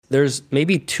there's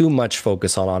maybe too much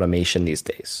focus on automation these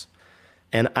days.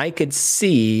 And I could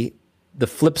see the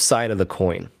flip side of the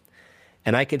coin.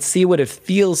 And I could see what it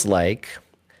feels like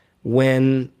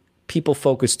when people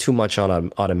focus too much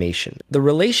on automation. The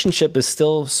relationship is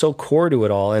still so core to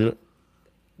it all, and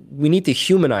we need to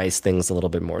humanize things a little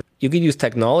bit more. You could use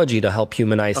technology to help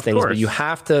humanize things, but you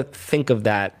have to think of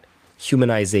that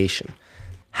humanization.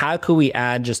 How could we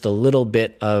add just a little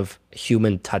bit of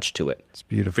human touch to it? It's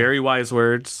beautiful. Very wise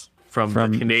words from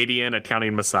the Canadian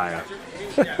accounting messiah.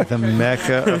 The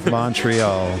Mecca of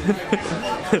Montreal.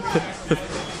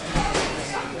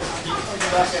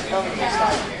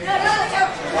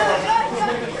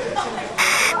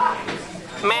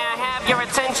 May I have your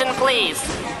attention, please?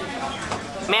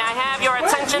 May I have your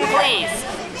attention, please?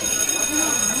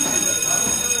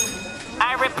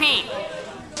 I repeat,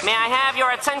 may I have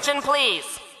your attention,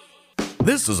 please?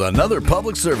 This is another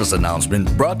public service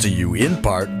announcement brought to you in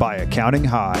part by Accounting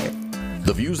High.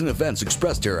 The views and events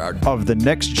expressed here are of the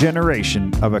next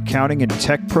generation of accounting and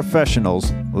tech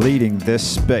professionals leading this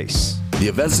space. The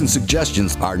events and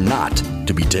suggestions are not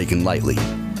to be taken lightly.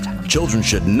 Children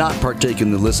should not partake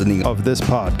in the listening of this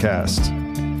podcast.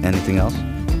 Anything else?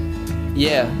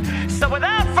 Yeah. So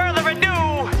without further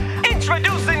ado,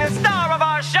 introducing the star of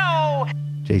our show,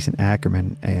 Jason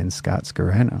Ackerman and Scott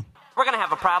Scarano. We're going to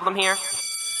have a problem here.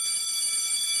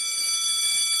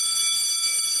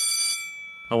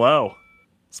 Hello.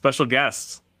 Special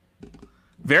guests.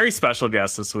 Very special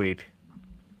guest this week.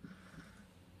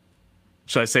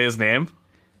 Should I say his name?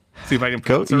 See if I can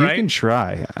pronounce it right? You can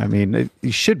try. I mean,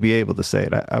 you should be able to say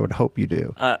it. I would hope you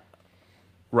do.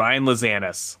 Ryan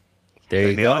Lazanis. There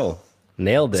you go.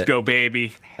 Nailed it. Let's go,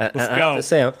 baby. Let's go. I have to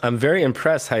say, I'm very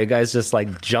impressed how you guys just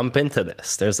like jump into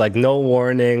this. There's like no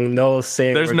warning, no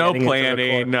saying. There's no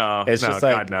planning. No, it's just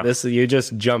like this. You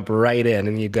just jump right in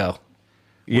and you go.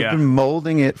 We've been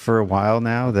molding it for a while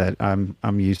now. That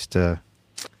I'm used to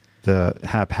the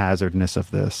haphazardness of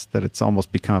this. That it's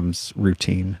almost becomes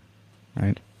routine,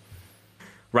 right?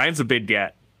 Ryan's a big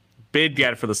get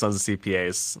for the Sons of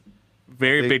CPAs.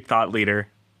 Very big thought leader.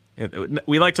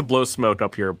 We like to blow smoke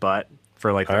up your butt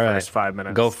for like the first 5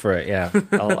 minutes. Go for it, yeah.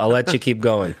 I'll let you keep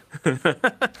going.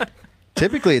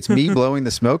 Typically, it's me blowing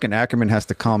the smoke, and Ackerman has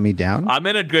to calm me down. I'm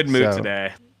in a good mood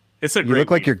today. It's a great You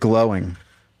look like week. you're glowing.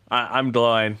 I'm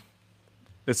glowing.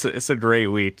 It's a great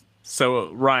week.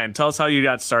 So, Ryan, tell us how you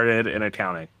got started in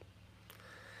accounting.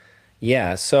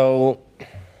 Yeah, so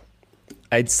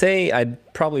I'd say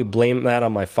I'd probably blame that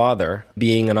on my father,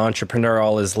 being an entrepreneur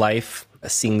all his life,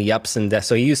 seeing the ups and downs.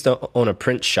 So he used to own a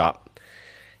print shop.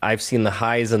 I've seen the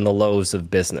highs and the lows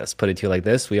of business. Put it to you like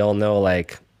this: we all know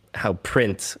like how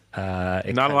print. Not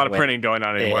a lot of printing going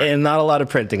on anymore. And not a lot of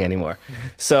printing anymore.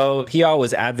 So he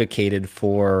always advocated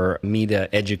for me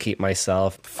to educate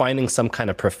myself, finding some kind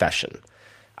of profession.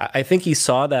 I think he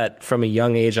saw that from a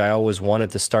young age. I always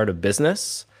wanted to start a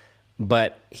business.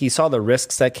 But he saw the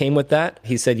risks that came with that.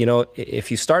 He said, you know, if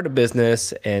you start a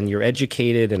business and you're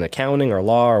educated in accounting or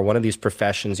law or one of these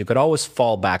professions, you could always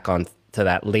fall back on to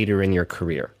that later in your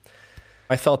career.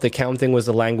 I felt accounting was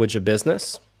the language of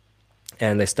business,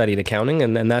 and I studied accounting,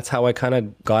 and that's how I kind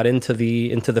of got into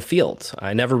the field.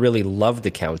 I never really loved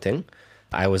accounting.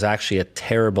 I was actually a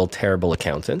terrible, terrible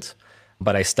accountant.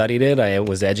 But I studied it, I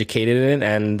was educated in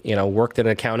it, and worked in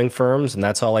accounting firms, and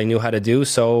that's all I knew how to do.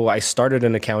 So I started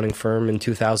an accounting firm in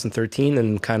 2013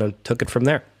 and kind of took it from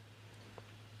there.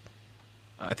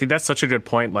 I think that's such a good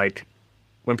point. Like,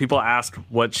 when people ask,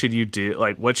 what should you do?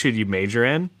 Like, what should you major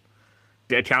in?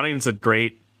 The accounting is a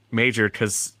great major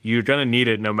because you're going to need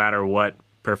it no matter what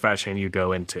profession you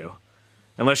go into.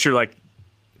 Unless you're like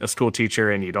a school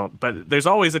teacher and you don't. But there's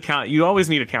always you always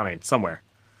need accounting somewhere.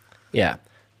 Yeah.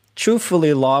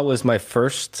 Truthfully, law was my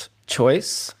first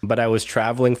choice, but I was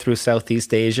traveling through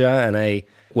Southeast Asia and I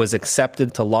was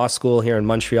accepted to law school here in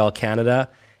Montreal, Canada.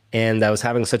 And I was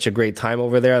having such a great time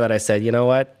over there that I said, you know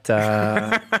what,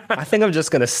 I think I'm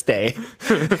just going to stay.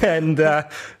 And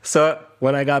so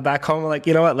when I got back home, I'm like,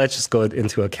 you know what, let's just go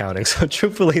into accounting. So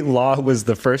truthfully, law was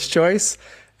the first choice,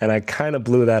 and I kind of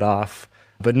blew that off,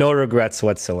 but no regrets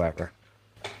whatsoever.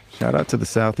 Shout out to the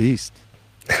Southeast.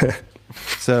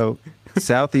 So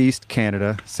Southeast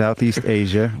Canada, Southeast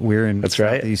Asia, we're in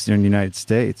Southeastern United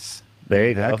States. There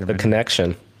you go, the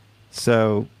connection.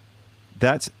 So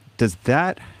does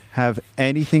that have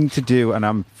anything to do, and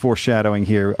I'm foreshadowing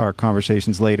here our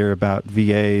conversations later about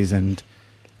VAs and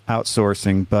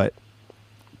outsourcing, but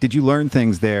did you learn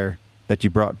things there that you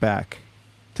brought back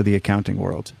to the accounting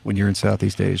world when you're in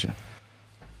Southeast Asia?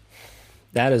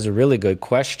 That is a really good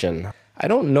question. I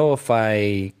don't know if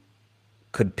I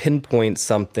could pinpoint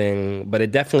something, but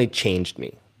it definitely changed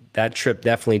me. that trip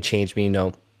definitely changed me,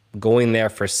 going there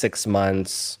for 6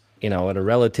 months, at a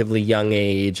relatively young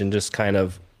age, and just kind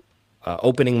of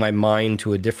opening my mind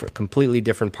to a completely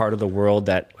different part of the world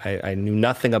that I knew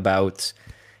nothing about.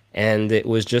 And it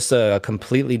was just a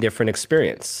completely different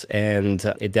experience. And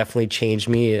it definitely changed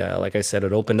me. Like I said,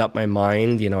 it opened up my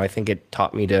mind. I think it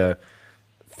taught me to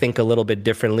think a little bit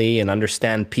differently and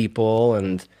understand people.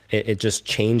 And it just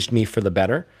changed me for the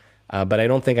better. But I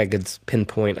don't think I could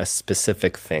pinpoint a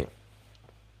specific thing.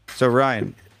 So,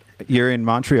 Ryan, you're in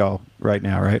Montreal right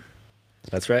now, right?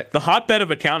 That's right. The hotbed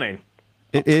of accounting.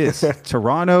 It is.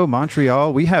 Toronto,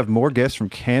 Montreal. We have more guests from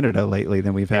Canada lately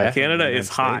than we've had. Yeah, Canada is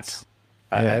hot.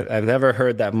 I've never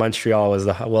heard that Montreal was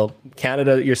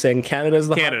Canada. You're saying Canada's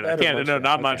the hotbed? Canada, no,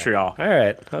 not Montreal. All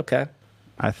right, okay.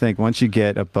 I think once you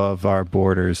get above our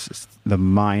borders, the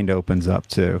mind opens up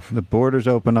too. The borders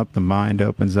open up, the mind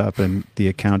opens up, and the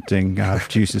accounting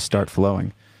juices start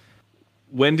flowing.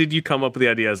 When did you come up with the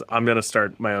ideas? I'm going to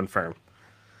start my own firm.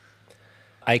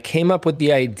 I came up with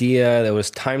the idea that it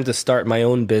was time to start my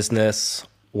own business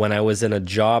when I was in a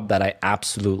job that I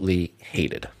absolutely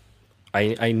hated.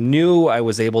 I knew I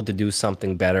was able to do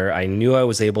something better. I knew I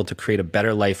was able to create a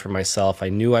better life for myself. I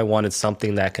knew I wanted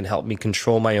something that can help me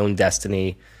control my own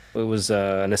destiny. It was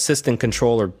an assistant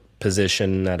controller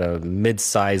position at a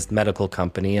mid-sized medical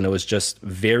company, and it was just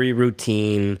very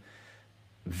routine,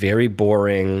 very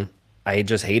boring. I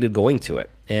just hated going to it.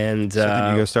 And so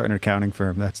did you go start an accounting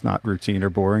firm? That's not routine or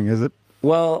boring, is it?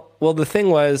 Well, the thing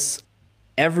was,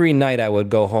 every night I would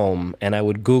go home and I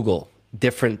would Google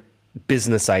different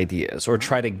business ideas or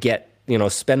try to get,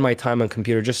 spend my time on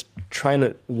computer just trying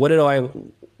to,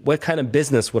 what kind of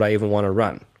business would I even want to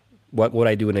run? What would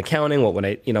I do in accounting? What would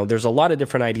I, there's a lot of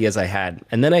different ideas I had.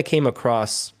 And then I came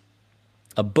across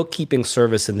a bookkeeping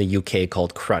service in the UK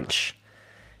called Crunch.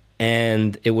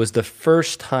 And it was the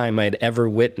first time I'd ever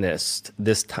witnessed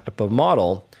this type of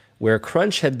model where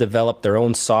Crunch had developed their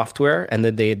own software, and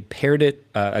then they had paired it,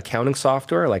 accounting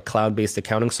software, like cloud-based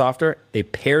accounting software. They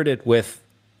paired it with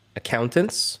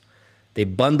accountants. They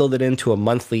bundled it into a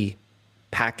monthly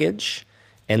package,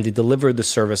 and they delivered the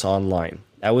service online.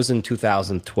 That was in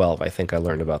 2012, I think I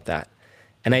learned about that.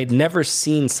 And I'd never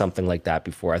seen something like that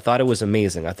before. I thought it was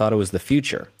amazing. I thought it was the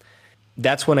future.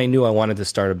 That's when I knew I wanted to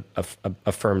start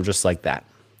a firm just like that.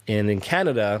 And in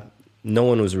Canada, no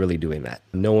one was really doing that.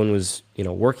 No one was,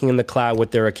 working in the cloud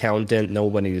with their accountant.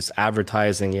 Nobody was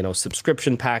advertising,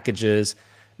 subscription packages.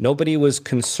 Nobody was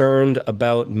concerned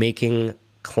about making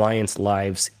clients'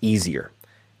 lives easier.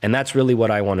 And that's really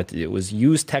what I wanted to do, was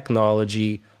use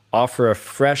technology, offer a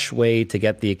fresh way to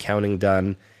get the accounting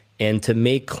done, and to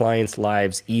make clients'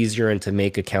 lives easier and to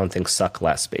make accounting suck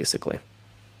less, basically.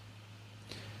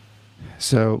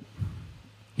 So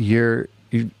you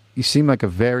seem like a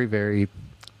very, very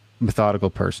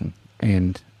methodical person.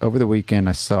 And over the weekend,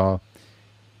 I saw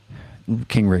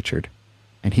King Richard,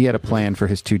 and he had a plan for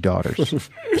his two daughters.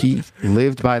 He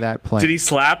lived by that plan. Did he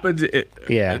slap?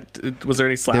 Yeah. Was there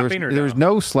any slapping? There was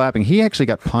no slapping. He actually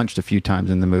got punched a few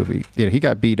times in the movie. He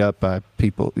got beat up by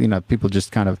people. People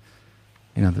just kind of,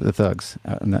 the thugs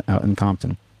out in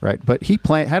Compton, right? But he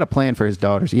had a plan for his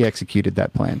daughters. He executed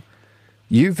that plan.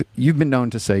 You've been known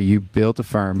to say you built a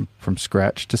firm from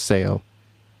scratch to sale.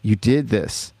 You did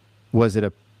this. Was it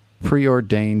a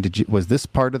preordained? Was this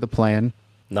part of the plan?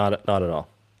 Not at all.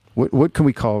 What can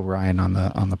we call Ryan on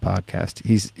the podcast?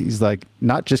 He's like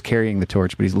not just carrying the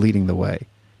torch, but he's leading the way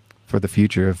for the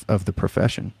future of the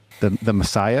profession. The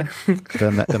Messiah,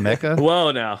 the Mecca.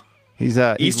 Whoa, now he's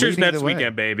Easter's next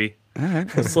weekend, baby. All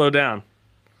right, slow down.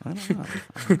 I don't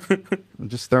know. I'm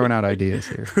just throwing out ideas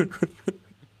here.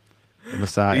 The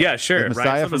Messiah. Yeah, sure. The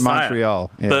Messiah from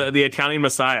Montreal. Yeah. The accounting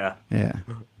Messiah. Yeah.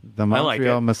 The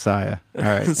Montreal Messiah. All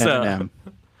right.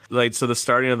 So the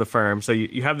starting of the firm. So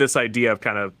you have this idea of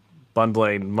kind of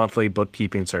bundling monthly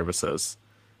bookkeeping services,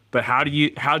 but how'd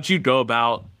you go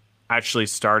about actually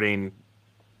starting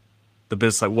the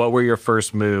business? Like, what were your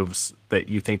first moves that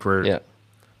you think were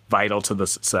vital to the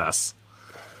success?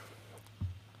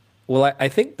 Well, I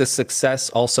think the success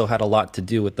also had a lot to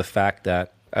do with the fact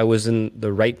that I was in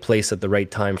the right place at the right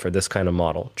time for this kind of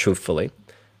model, truthfully.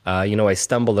 I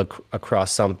stumbled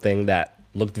across something that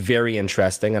looked very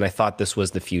interesting, and I thought this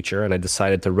was the future, and I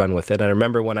decided to run with it. And I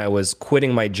remember when I was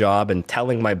quitting my job and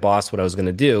telling my boss what I was going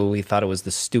to do, he thought it was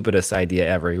the stupidest idea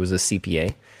ever. He was a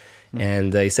CPA,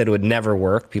 and he said it would never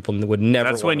work. People would never.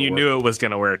 That's when you knew it was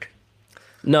going to work.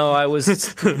 No, I was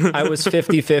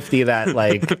 50-50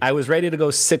 that I was ready to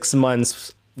go 6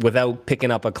 months without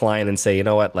picking up a client and say, you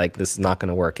know what, this is not going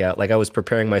to work out. I was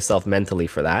preparing myself mentally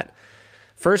for that.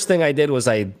 First thing I did was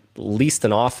I leased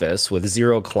an office with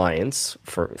 0 clients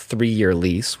for a 3-year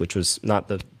lease, which was not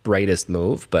the brightest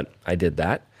move, but I did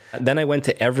that. Then I went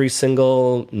to every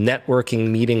single networking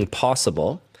meeting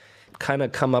possible, kind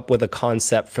of come up with a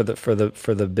concept for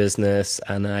the business,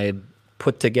 and I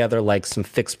put together like some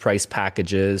fixed price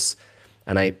packages,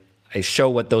 and I show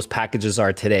what those packages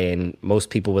are today, and most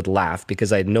people would laugh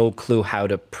because I had no clue how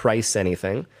to price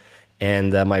anything,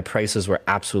 and my prices were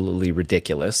absolutely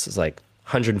ridiculous. It's like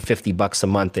 $150 a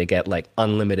month. They get like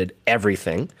unlimited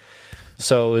everything.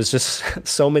 So it was just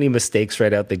so many mistakes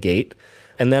right out the gate.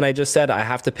 And then I just said, I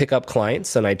have to pick up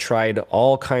clients. And I tried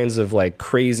all kinds of like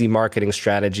crazy marketing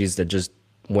strategies that just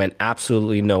went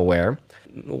absolutely nowhere.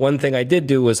 One thing I did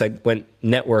do was I went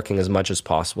networking as much as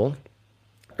possible.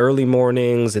 Early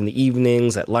mornings, in the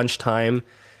evenings, at lunchtime.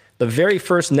 The very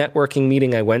first networking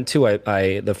meeting I went to,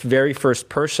 the very first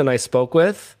person I spoke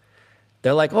with,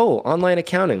 they're like, oh, online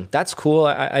accounting. That's cool.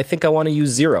 I think I want to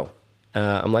use Xero.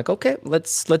 I'm like, okay,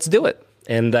 let's do it.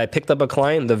 And I picked up a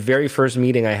client the very first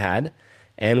meeting I had,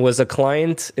 and was a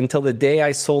client until the day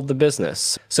I sold the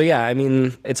business. So yeah, I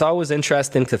mean, it's always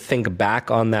interesting to think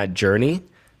back on that journey.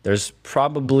 There's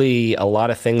probably a lot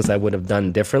of things I would have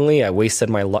done differently. I wasted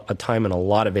my time in a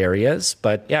lot of areas,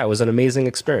 but yeah, it was an amazing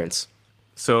experience.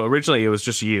 So originally it was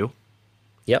just you.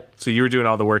 Yep. So you were doing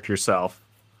all the work yourself.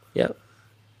 Yep.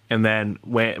 And then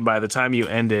by the time you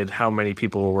ended, how many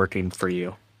people were working for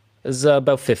you? It was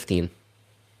about 15.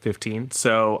 15.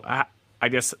 So I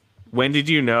guess, when did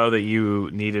you know that you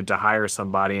needed to hire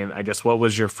somebody? And I guess, what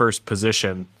was your first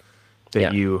position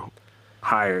that you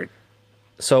hired?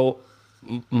 So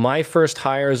my first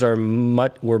hires were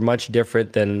much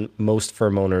different than most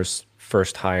firm owners'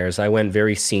 first hires. I went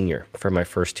very senior for my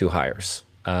first 2 hires.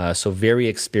 So very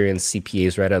experienced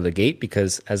CPAs right out of the gate,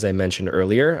 because as I mentioned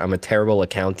earlier, I'm a terrible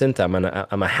accountant. I'm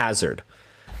a hazard.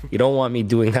 You don't want me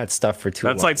doing that stuff for too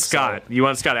long. That's like Scott. You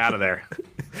want Scott out of there.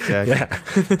 Yeah.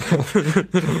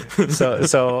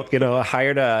 So I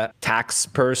hired a tax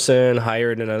person,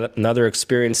 hired another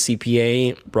experienced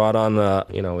CPA, brought on a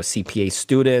CPA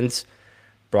student,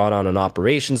 brought on an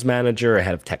operations manager, a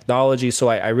head of technology. So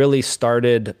I really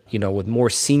started, with more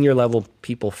senior level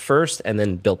people first, and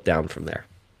then built down from there.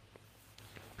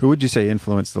 Who would you say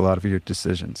influenced a lot of your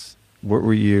decisions? What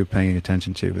were you paying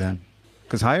attention to then?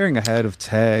 Because hiring a head of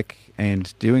tech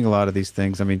and doing a lot of these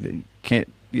things, I mean,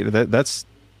 that's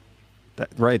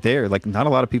right there. Like, not a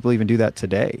lot of people even do that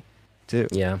today, too.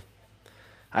 Yeah.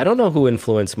 I don't know who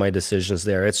influenced my decisions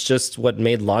there. It's just what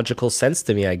made logical sense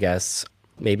to me, I guess.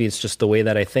 Maybe it's just the way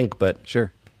that I think, but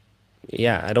sure.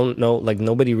 Yeah, I don't know. Like,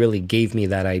 nobody really gave me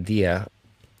that idea.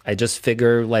 I just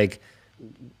figure, like,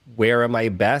 where am I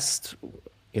best?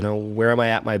 Where am I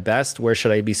at my best? Where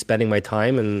should I be spending my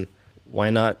time? And why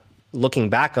not? Looking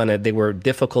back on it, they were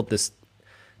difficult.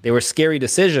 They were scary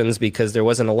decisions because there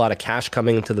wasn't a lot of cash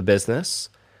coming into the business,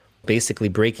 basically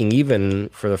breaking even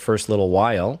for the first little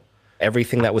while.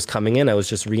 Everything that was coming in, I was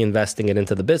just reinvesting it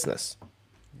into the business.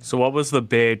 So what was the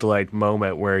big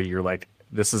moment where you're like,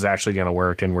 this is actually going to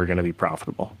work and we're going to be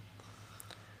profitable?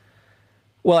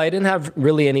 Well, I didn't have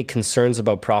really any concerns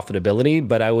about profitability,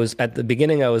 but at the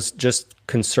beginning, I was just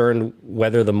concerned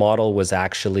whether the model was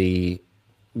actually,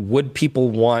 would people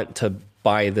want to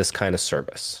buy this kind of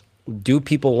service? Do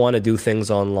people want to do things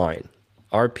online?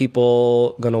 Are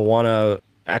people going to want to,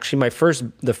 actually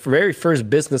the very first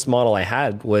business model I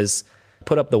had was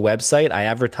put up the website. I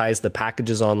advertised the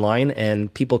packages online,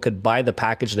 and people could buy the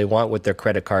package they want with their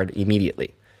credit card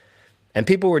immediately. And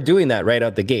people were doing that right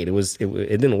out the gate. It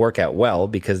didn't work out well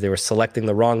because they were selecting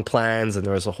the wrong plans, and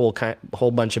there was a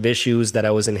whole bunch of issues that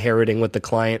I was inheriting with the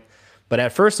client. But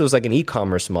at first, it was like an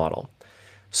e-commerce model.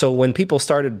 So when people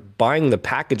started buying the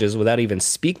packages without even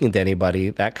speaking to anybody,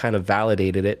 that kind of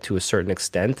validated it to a certain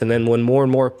extent. And then when more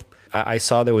and more I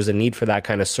saw there was a need for that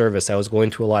kind of service, I was going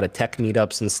to a lot of tech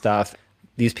meetups and stuff.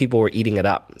 These people were eating it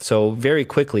up. So very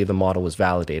quickly, the model was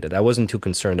validated. I wasn't too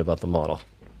concerned about the model.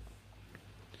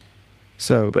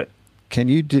 So, can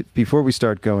you, before we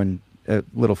start going a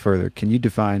little further, can you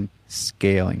define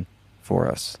scaling for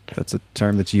us? That's a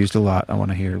term that's used a lot. I want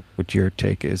to hear what your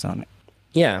take is on it.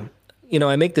 Yeah.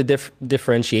 I make the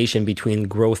differentiation between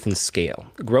growth and scale.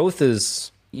 Growth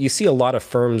is, you see a lot of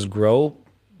firms grow,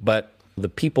 but the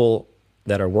people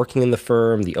that are working in the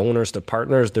firm, the owners, the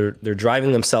partners, they're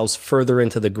driving themselves further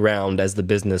into the ground as the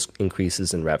business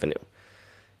increases in revenue.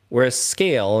 Whereas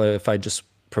scale, if I just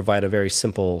provide a very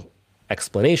simple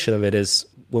explanation of it, is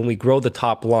when we grow the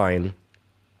top line,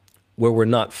 where we're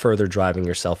not further driving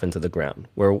yourself into the ground,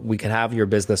 where we can have your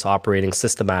business operating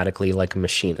systematically like a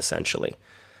machine, essentially.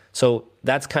 So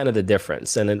that's kind of the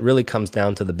difference. And it really comes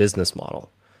down to the business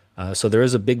model. So there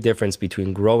is a big difference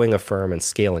between growing a firm and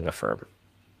scaling a firm.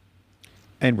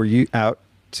 And were you out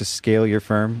to scale your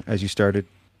firm as you started?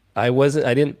 I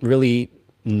didn't really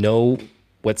know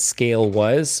what scale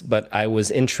was, but I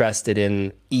was interested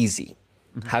in easy.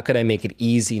 How could I make it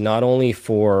easy, not only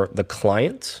for the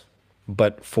client,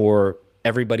 but for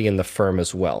everybody in the firm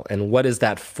as well? And what is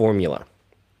that formula?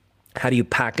 How do you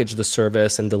package the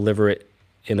service and deliver it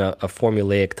in a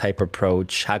formulaic type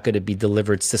approach? How could it be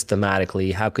delivered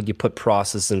systematically? How could you put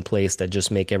processes in place that just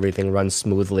make everything run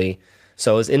smoothly?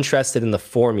 So I was interested in the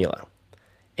formula.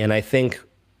 And I think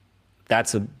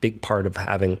that's a big part of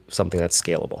having something that's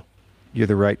scalable. You're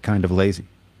the right kind of lazy,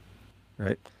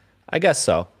 right? I guess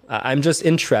so. I'm just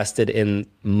interested in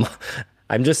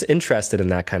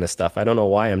that kind of stuff. I don't know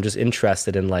why. I'm just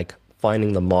interested in like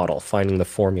finding the model, finding the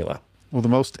formula. Well, the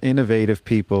most innovative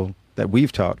people that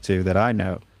we've talked to that I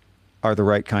know are the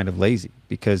right kind of lazy,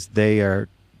 because they are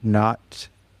not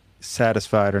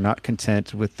satisfied or not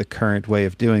content with the current way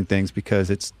of doing things because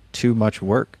it's too much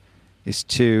work. It's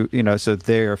too, so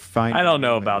they're finding. I don't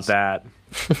know about that.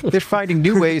 They're finding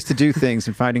new ways to do things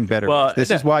and finding better ways.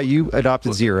 This is why you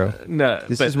adopted Xero. No,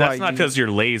 but that's not because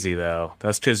you're lazy, though.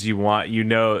 That's because you want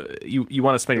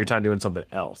to spend your time doing something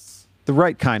else. The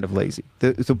right kind of lazy.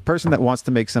 The person that wants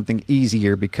to make something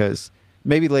easier, because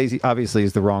maybe lazy obviously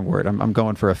is the wrong word. I'm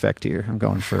going for effect here. I'm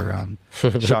going for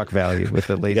shock value with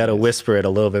the lazy. You got to whisper it a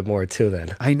little bit more too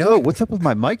then. I know. What's up with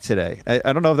my mic today?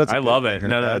 I don't know if that's. I love it.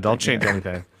 No, don't change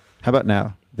anything. How about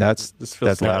now? That's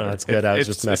loud. That's good. I was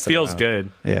just messing. It feels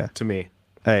good. Yeah. To me.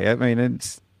 Hey, I mean,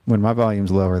 it's when my volume's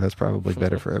lower, that's probably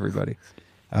better for everybody.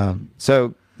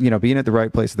 So being at the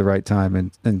right place at the right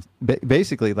time, and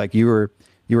basically, like you were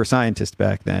a scientist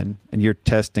back then, and you're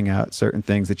testing out certain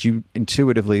things that you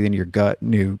intuitively in your gut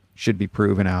knew should be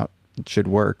proven out, should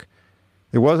work.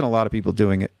 There wasn't a lot of people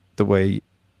doing it the way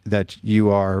that you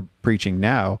are preaching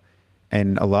now.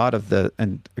 And a lot of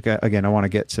and again, I want to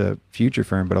get to Future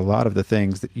Firm, but a lot of the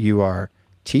things that you are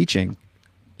teaching,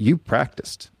 you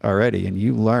practiced already and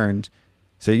you learned.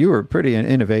 So you were pretty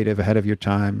innovative, ahead of your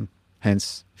time,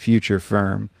 hence Future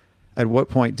Firm. At what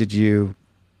point did you,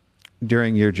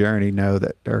 during your journey, know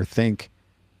that, or think,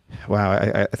 wow,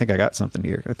 I think I got something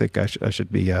here. I think I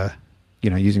should be,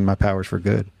 using my powers for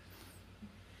good.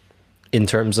 In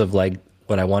terms of like,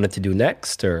 what I wanted to do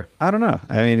next, or I don't know.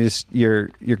 I mean, you're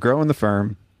growing the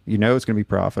firm. It's going to be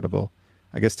profitable.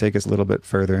 I guess take us a little bit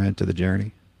further into the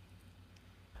journey.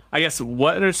 I guess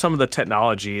what are some of the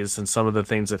technologies and some of the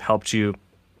things that helped you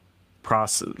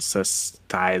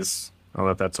systematize? I don't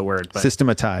know if that's a word, but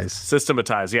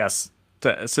systematize. Yes,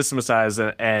 systematize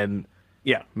and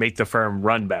make the firm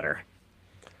run better.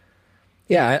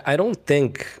 Yeah, I don't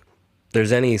think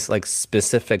there's any like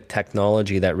specific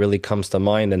technology that really comes to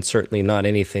mind, and certainly not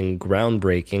anything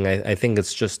groundbreaking. I think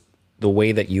it's just the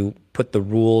way that you put the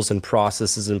rules and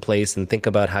processes in place and think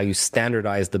about how you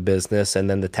standardize the business, and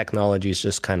then the technologies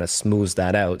just kind of smooths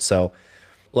that out. So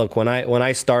look, when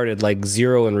I started, like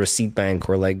Xero and Receipt Bank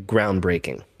were like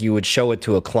groundbreaking. You would show it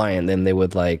to a client and they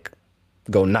would like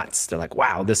go nuts. They're like,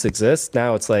 wow, this exists?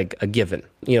 Now it's like a given.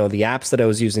 The apps that I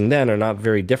was using then are not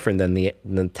very different than the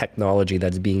technology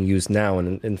that's being used now.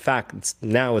 And in fact,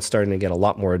 now it's starting to get a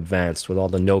lot more advanced with all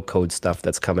the no-code stuff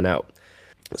that's coming out.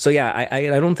 So yeah, I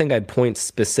don't think I'd point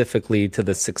specifically to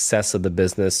the success of the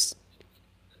business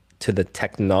to the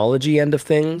technology end of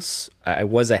things. I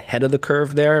was ahead of the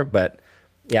curve there, but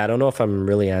yeah, I don't know if I'm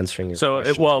really answering your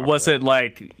question. So, was it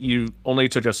like you only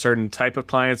took a certain type of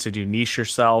clients? Did you niche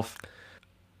yourself?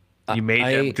 You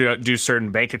made them do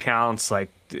certain bank accounts. Like,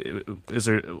 is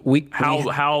there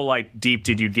how like deep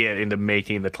did you get into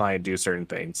making the client do certain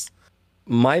things?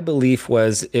 My belief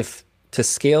was, if to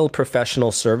scale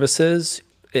professional services,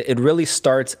 it really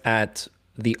starts at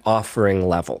the offering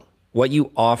level. What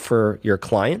you offer your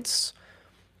clients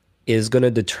is going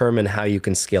to determine how you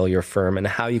can scale your firm and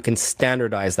how you can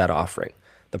standardize that offering.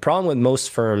 The problem with most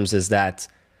firms is that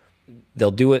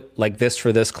they'll do it like this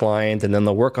for this client, and then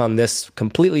they'll work on this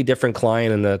completely different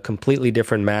client in a completely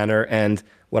different manner. And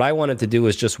what I wanted to do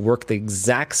is just work the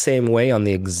exact same way on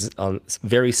on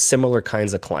very similar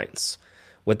kinds of clients.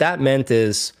 What that meant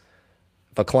is,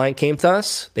 if a client came to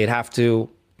us, they'd have to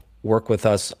work with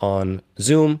us on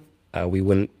Zoom. We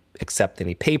wouldn't accept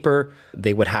any paper.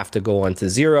 They would have to go onto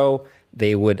Xero.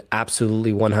 They would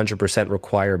absolutely 100%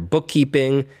 require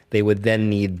bookkeeping. They would then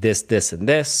need this, this, and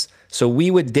this. So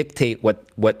we would dictate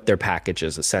what their package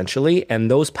is, essentially.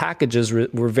 And those packages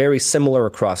were very similar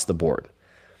across the board.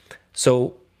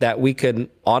 So that we could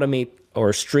automate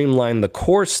or streamline the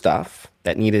core stuff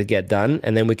that needed to get done,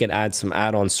 and then we could add some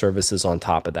add-on services on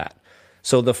top of that.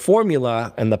 So the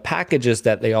formula and the packages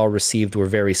that they all received were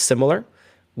very similar,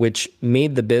 which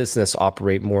made the business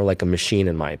operate more like a machine,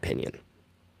 in my opinion.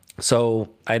 So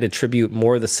I'd attribute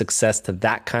more of the success to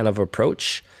that kind of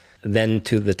approach than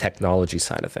to the technology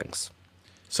side of things.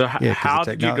 So how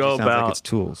did you go about like it's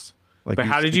tools? Like but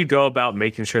how did you go about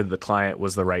making sure that the client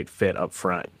was the right fit up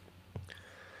front?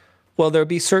 Well, there'd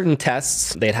be certain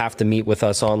tests. They'd have to meet with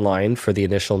us online for the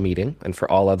initial meeting and for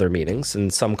all other meetings.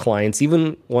 And some clients,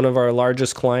 even one of our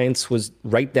largest clients was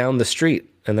right down the street.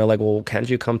 And they're like, well, can't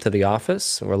you come to the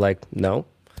office? And we're like, no,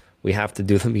 we have to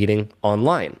do the meeting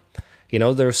online. You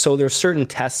know, there's certain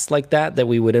tests like that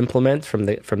we would implement from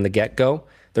the get-go.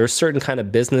 There are certain kind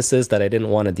of businesses that I didn't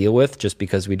want to deal with just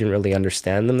because we didn't really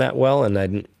understand them that well. And I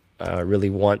didn't really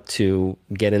want to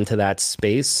get into that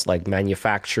space, like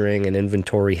manufacturing and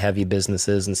inventory heavy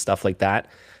businesses and stuff like that.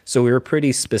 So we were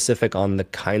pretty specific on the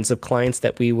kinds of clients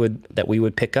that we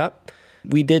would pick up.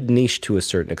 We did niche to a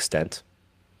certain extent.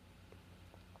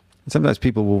 Sometimes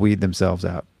people will weed themselves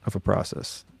out of a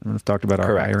process. And we've talked about our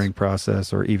Correct. hiring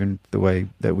process, or even the way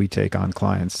that we take on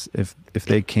clients. If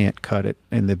they can't cut it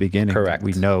in the beginning, Correct.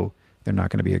 we know they're not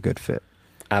going to be a good fit.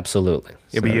 Absolutely.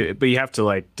 Yeah, but you have to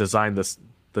like design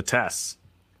the tests.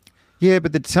 Yeah,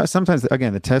 but sometimes,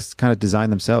 again, the tests kind of design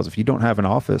themselves. If you don't have an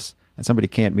office and somebody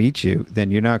can't meet you,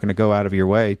 then you're not going to go out of your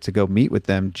way to go meet with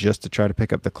them just to try to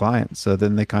pick up the client. So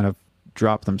then they kind of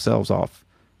drop themselves off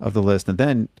of the list. And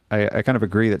then I kind of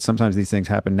agree that sometimes these things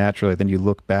happen naturally. Then you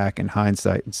look back in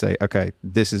hindsight and say, okay,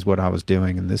 this is what I was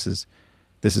doing, and this is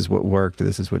what worked,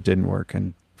 this is what didn't work.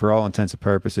 And for all intents and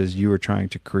purposes, you were trying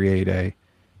to create a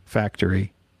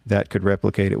factory that could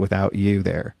replicate it without you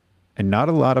there. And not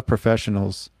a lot of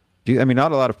professionals do. I mean,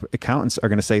 not a lot of accountants are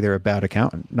going to say they're a bad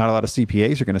accountant. Not a lot of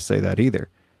CPAs are going to say that either.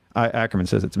 Ackerman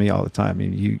says it to me all the time. I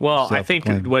mean, I think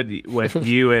what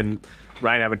you and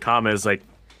Ryan have in common is like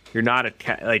you're not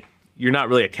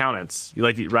really accountants.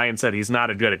 Like Ryan said, he's not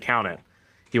a good accountant.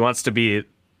 He wants to be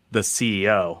the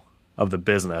CEO of the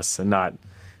business and not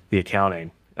the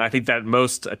accounting. And I think that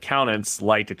most accountants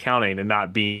like accounting and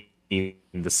not being the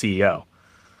CEO.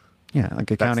 Yeah,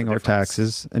 like accounting or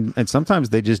taxes, and sometimes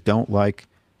they just don't like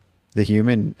the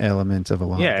human element of a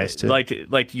lot of this too.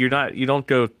 like you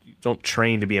don't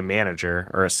train to be a manager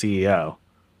or a CEO.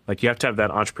 Like you have to have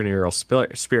that entrepreneurial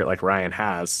spirit like Ryan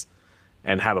has,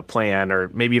 and have a plan, or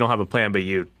maybe you don't have a plan, but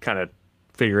you kind of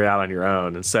figure it out on your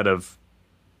own instead of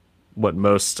what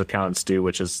most accountants do,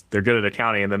 which is they're good at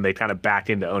accounting and then they kind of back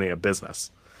into owning a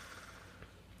business.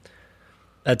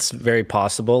 That's very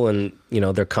possible, and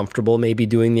they're comfortable maybe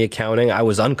doing the accounting. I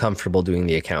was uncomfortable doing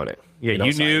the accounting. Yeah,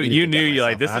 you knew you're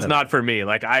like, this is not for me.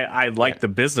 Like I like the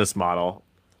business model,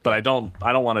 but I don't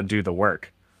want to do the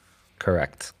work.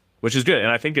 Correct. Which is good,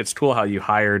 and I think it's cool how you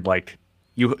hired like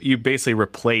you basically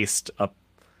replaced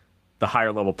the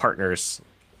higher level partners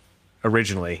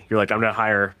originally. You're like, I'm gonna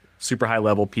hire super high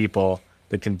level people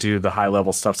that can do the high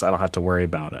level stuff, so I don't have to worry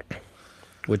about it.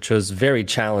 Which was very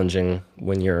challenging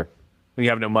when you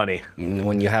have no money.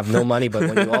 When you have no money, but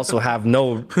when you also have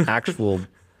no actual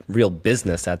real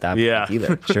business at that point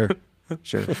either.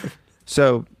 Sure.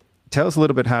 So tell us a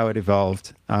little bit how it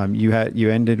evolved. You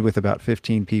ended with about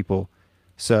 15 people.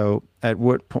 So at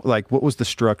what point, like, what was the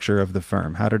structure of the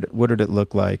firm? What did it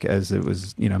look like as it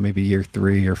was, maybe year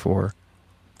 3 or 4?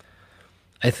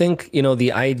 I think,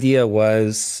 the idea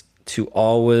was to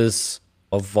always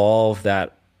evolve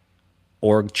that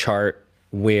org chart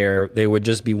where there would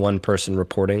just be one person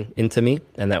reporting into me,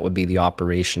 and that would be the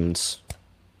operations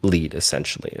lead,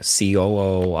 essentially, a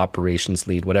COO, operations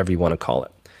lead, whatever you want to call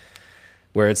it.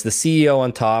 Where it's the CEO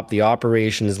on top, the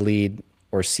operations lead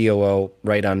or COO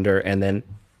right under, and then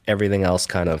everything else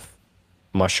kind of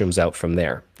mushrooms out from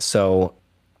there. So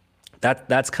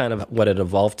that's kind of what it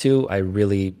evolved to. I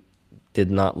really did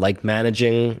not like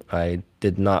managing. I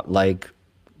did not like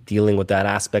dealing with that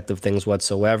aspect of things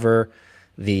whatsoever.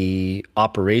 The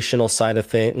operational side of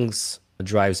things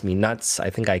drives me nuts. I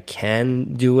think I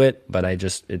can do it, but I'd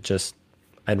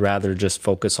rather just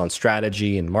focus on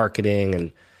strategy and marketing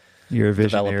and You're a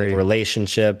visionary. Developing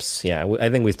relationships. Yeah, I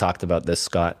think we've talked about this,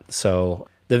 Scott. So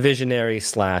the visionary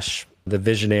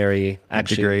integrator.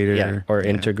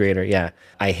 Integrator. Yeah,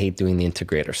 I hate doing the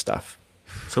integrator stuff.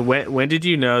 So when did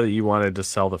you know that you wanted to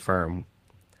sell the firm?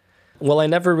 Well, I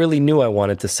never really knew I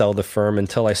wanted to sell the firm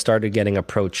until I started getting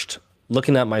approached.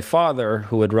 Looking at my father,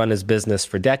 who had run his business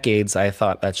for decades, I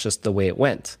thought that's just the way it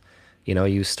went.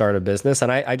 You start a business,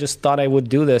 and I just thought I would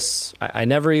do this. I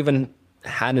never even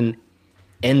had an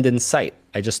end in sight.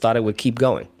 I just thought it would keep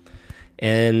going.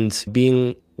 And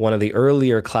being one of the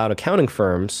earlier cloud accounting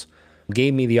firms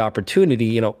gave me the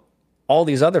opportunity, all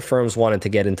these other firms wanted to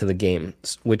get into the game,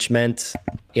 which meant,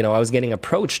 I was getting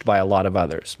approached by a lot of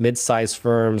others, mid-sized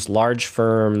firms, large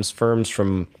firms, firms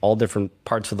from all different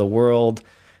parts of the world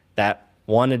that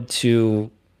wanted to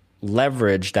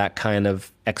leverage that kind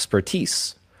of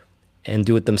expertise and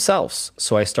do it themselves.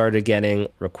 So I started getting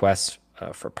requests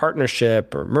for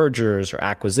partnership or mergers or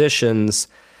acquisitions.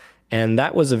 And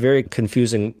that was a very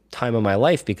confusing time of my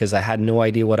life because I had no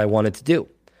idea what I wanted to do.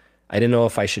 I didn't know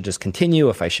if I should just continue,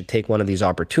 if I should take one of these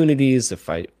opportunities,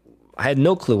 I had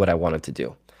no clue what I wanted to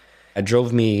do. It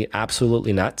drove me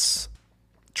absolutely nuts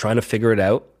trying to figure it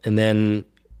out. And then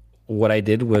what I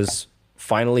did was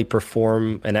finally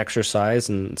perform an exercise.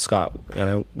 And Scott,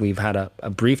 we've had a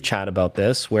brief chat about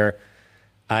this where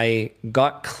I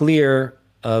got clear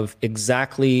of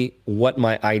exactly what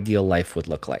my ideal life would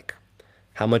look like,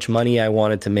 how much money I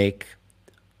wanted to make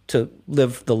to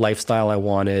live the lifestyle I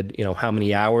wanted, how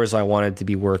many hours I wanted to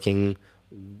be working,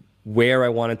 where I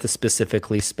wanted to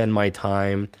specifically spend my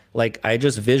time. Like, I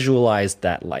just visualized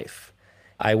that life.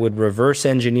 I would reverse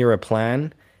engineer a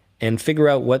plan and figure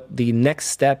out what the next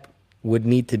step would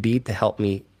need to be to help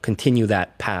me continue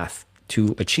that path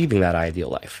to achieving that ideal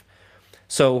life.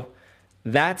 So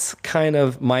that's kind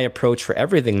of my approach for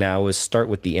everything now, is start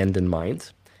with the end in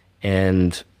mind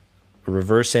and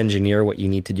reverse engineer what you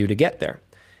need to do to get there.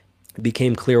 It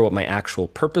became clear what my actual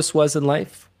purpose was in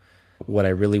life, what I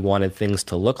really wanted things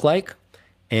to look like.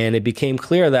 And it became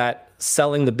clear that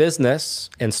selling the business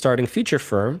and starting Future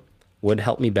Firm would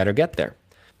help me better get there.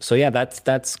 So yeah,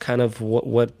 that's kind of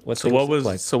what so what was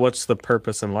like. So what's the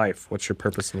purpose in life? What's your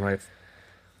purpose in life?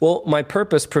 Well, my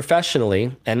purpose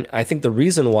professionally, and I think the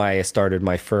reason why I started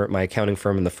my accounting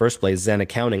firm in the first place, Zen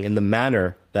Accounting, in the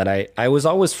manner that I was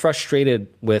always frustrated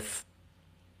with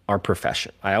our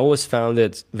profession. I always found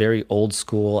it very old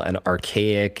school and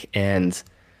archaic, and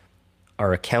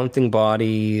our accounting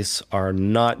bodies are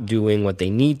not doing what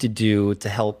they need to do to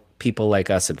help people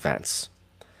like us advance.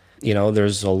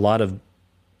 There's a lot of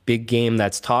big game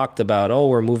that's talked about,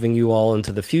 we're moving you all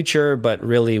into the future, but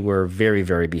really we're very,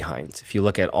 very behind. If you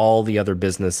look at all the other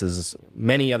businesses,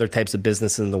 many other types of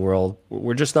businesses in the world,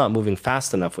 we're just not moving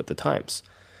fast enough with the times.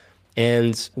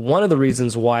 And one of the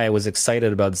reasons why I was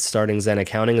excited about starting Zen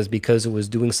Accounting is because it was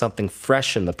doing something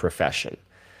fresh in the profession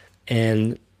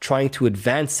and trying to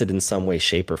advance it in some way,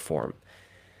 shape, or form.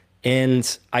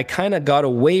 And I kind of got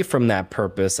away from that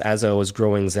purpose as I was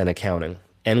growing Zen Accounting.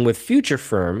 And with Future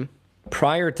Firm,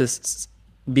 prior to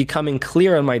becoming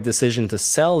clear on my decision to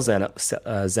sell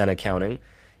Zen Accounting,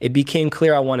 it became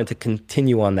clear I wanted to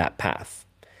continue on that path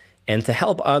and to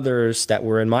help others that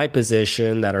were in my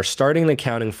position that are starting an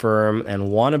accounting firm and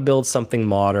want to build something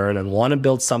modern and want to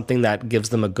build something that gives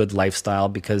them a good lifestyle,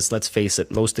 because let's face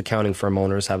it, most accounting firm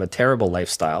owners have a terrible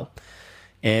lifestyle,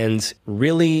 and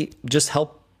really just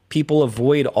help people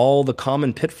avoid all the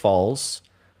common pitfalls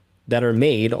that are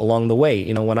made along the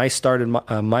way. When I started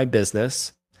my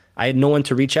business, I had no one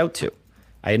to reach out to.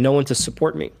 I had no one to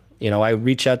support me. I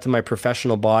reach out to my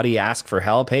professional body, ask for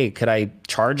help. Hey, could I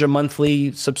charge a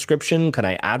monthly subscription? Could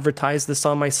I advertise this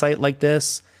on my site like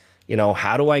this?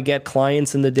 How do I get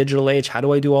clients in the digital age? How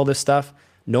do I do all this stuff?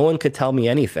 No one could tell me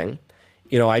anything.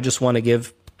 I just want to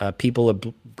give people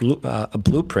a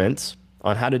blueprint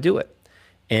on how to do it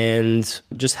and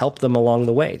just help them along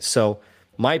the way. So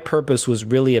my purpose was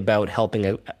really about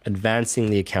helping advancing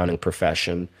the accounting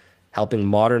profession, helping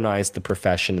modernize the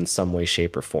profession in some way,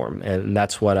 shape, or form. And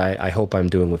that's what I hope I'm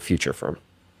doing with Future Firm.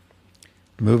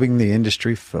 Moving the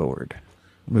industry forward,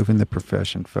 moving the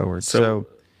profession forward. So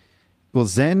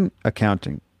Zen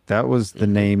Accounting, that was the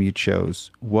name you chose.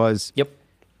 Was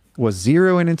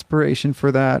Xero an inspiration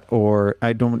for that? Or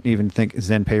I don't even think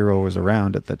Zen Payroll was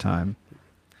around at the time.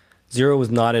 Xero was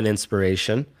not an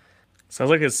inspiration. Sounds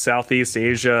like a Southeast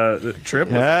Asia trip.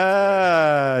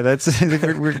 That's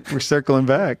we're circling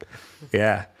back.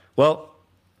 Yeah. Well,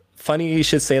 funny you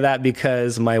should say that,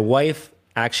 because my wife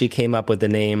actually came up with the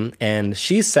name, and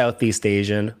she's Southeast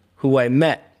Asian, who I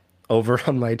met over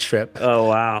on my trip. Oh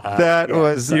wow.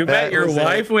 You met your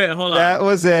wife? Wait, hold on. That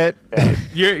was it.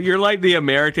 You're like the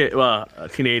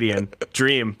Canadian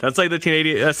dream. That's like the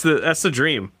Canadian. That's the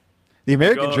dream. The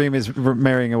American dream is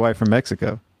marrying a wife from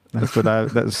Mexico.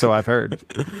 So I've heard.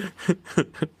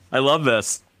 I love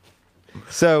this.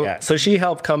 So she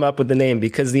helped come up with the name,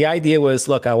 because the idea was,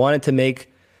 look, I wanted to make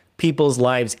people's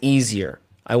lives easier.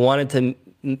 I wanted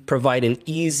to provide an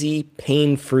easy,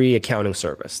 pain-free accounting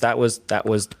service. That was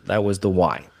the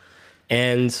why.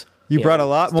 And you brought a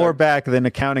lot more back than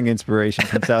accounting inspiration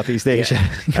from Southeast Asia.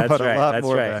 That's right.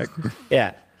 Back.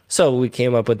 Yeah. So we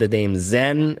came up with the name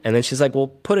Zen, and then she's like, "Well,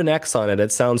 put an X on it.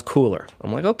 It sounds cooler."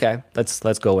 I'm like, "Okay,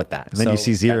 let's go with that." And then you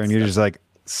see zero, and you're just like,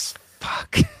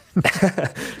 "Fuck."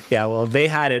 Yeah, well, they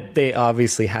had it. They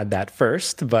obviously had that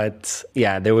first, but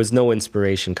yeah, there was no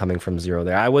inspiration coming from zero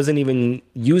there. I wasn't even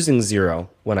using zero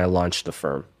when I launched the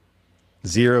firm.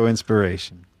 Zero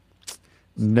inspiration.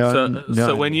 No.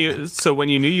 So when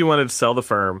you knew you wanted to sell the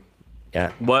firm,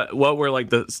 Yeah. what were like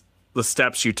the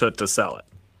steps you took to sell it?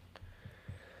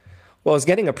 Well, I was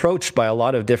getting approached by a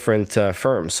lot of different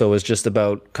firms, so it was just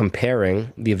about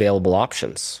comparing the available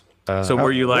options. So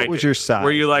were you like, what was your size?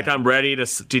 Were you like, I'm ready to?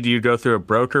 Did you go through a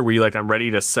broker? Were you like, I'm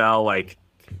ready to sell? Like,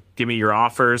 give me your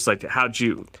offers. Like, what'd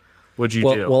you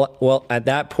do? Well, at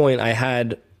that point, I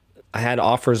had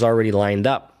offers already lined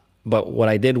up. But what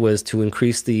I did was to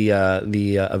increase the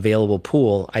available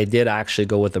pool. I did actually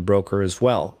go with a broker as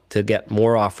well to get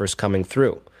more offers coming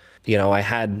through. You know, I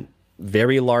had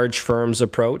very large firms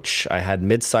approach. I had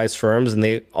mid-sized firms, and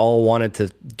they all wanted to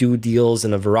do deals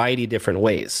in a variety of different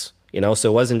ways. You know, so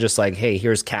it wasn't just like, hey,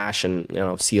 here's cash and, you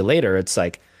know, see you later. It's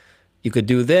like, you could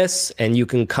do this and you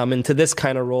can come into this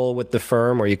kind of role with the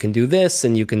firm, or you can do this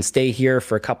and you can stay here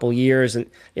for a couple years. And,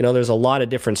 you know, there's a lot of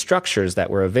different structures that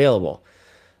were available.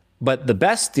 But the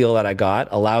best deal that I got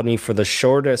allowed me for the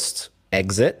shortest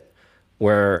exit,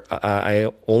 where I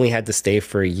only had to stay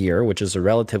for a year, which is a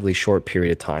relatively short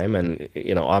period of time. And,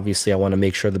 you know, obviously I want to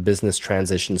make sure the business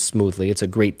transitions smoothly. It's a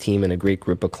great team and a great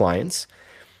group of clients.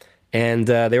 And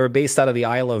they were based out of the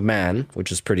Isle of Man,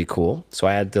 which is pretty cool. So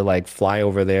I had to like fly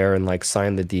over there and like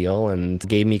sign the deal, and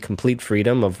gave me complete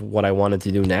freedom of what I wanted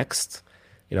to do next.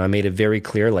 You know, I made it very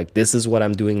clear, like, this is what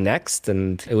I'm doing next.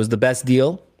 And it was the best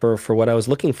deal for what I was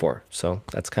looking for. So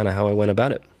that's kind of how I went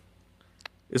about it.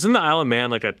 Isn't the Isle of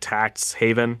Man like a tax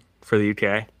haven for the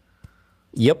UK?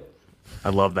 Yep. I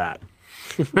love that.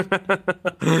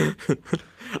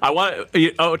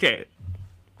 Okay.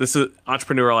 This is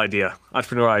entrepreneurial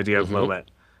idea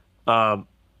moment.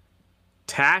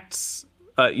 Tax,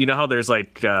 you know how there's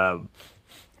like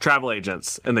travel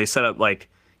agents, and they set up like,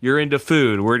 you're into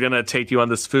food, we're going to take you on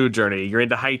this food journey. You're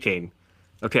into hiking.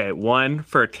 Okay, one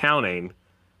for accounting,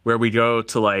 where we go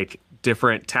to like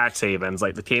different tax havens,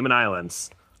 like the Cayman Islands,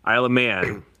 Isle of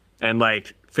Man, and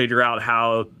like figure out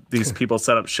how these people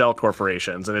set up shell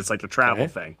corporations, and it's like the travel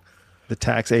thing. The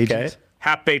tax agent. Okay.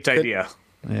 Half-baked idea.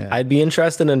 Yeah. I'd be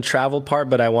interested in travel part,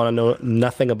 but I want to know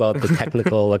nothing about the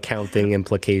technical accounting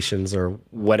implications or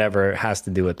whatever has to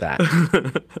do with that.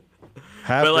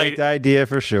 Half-baked idea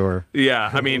for sure. Yeah,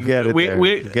 I mean, Get it there.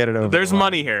 we Get it over there's the line.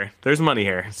 money here. There's money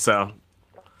here. So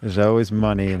There's always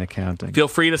money in accounting. feel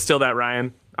free to steal that,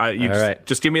 Ryan. All right.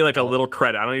 Just give me like a little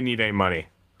credit. I don't even need any money.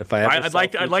 If I ever I'd sell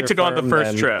like to Future go on the Firm,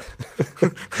 first then-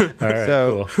 trip. All right,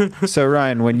 So, cool. so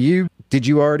Ryan, did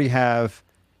you already have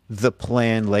the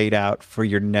plan laid out for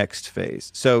your next phase?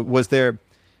 So was there,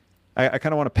 I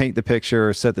kind of want to paint the picture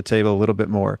or set the table a little bit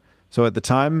more. So at the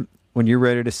time when you're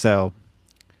ready to sell,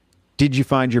 did you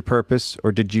find your purpose,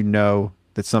 or did you know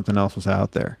that something else was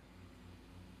out there?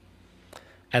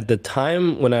 At the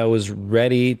time when I was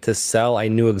ready to sell, I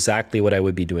knew exactly what I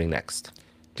would be doing next.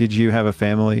 Did you have a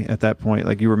family at that point?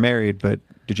 Like, you were married, but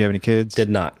did you have any kids? Did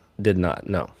not,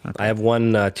 no. Okay. I have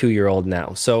one 2-year-old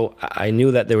now. So I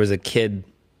knew that there was a kid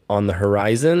on the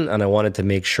horizon, and I wanted to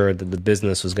make sure that the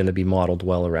business was going to be modeled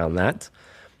well around that.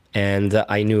 And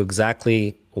I knew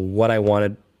exactly what I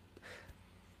wanted.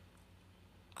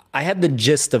 I had the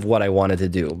gist of what I wanted to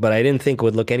do, but I didn't think it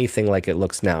would look anything like it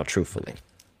looks now, truthfully.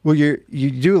 Well, you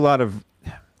do a lot of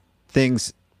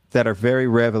things that are very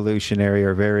revolutionary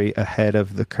or very ahead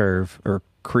of the curve or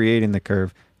creating the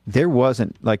curve. There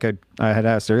wasn't, like I had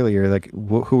asked earlier, like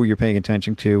who were you paying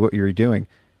attention to, what you were doing.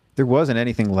 There wasn't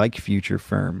anything like Future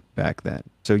Firm back then.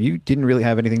 So you didn't really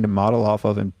have anything to model off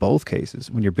of in both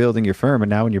cases when you're building your firm, and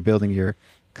now when you're building your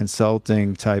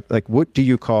consulting type, like, what do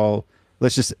you call,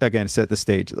 let's just, again, set the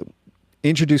stage.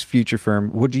 Introduce Future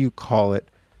Firm. What do you call it?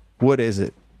 What is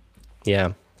it?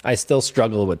 Yeah, I still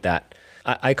struggle with that.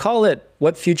 I call it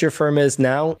what Future Firm is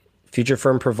now. Future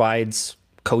Firm provides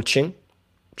coaching,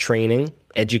 training,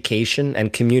 education,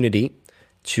 and community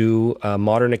to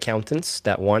modern accountants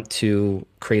that want to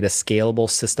create a scalable,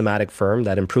 systematic firm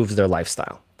that improves their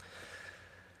lifestyle.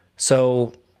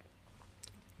 So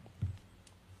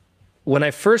when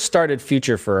I first started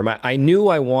Future Firm, I knew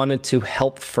I wanted to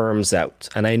help firms out,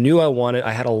 and I knew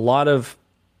I had a lot of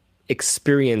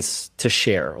experience to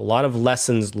share, a lot of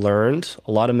lessons learned,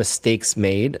 a lot of mistakes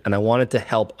made, and I wanted to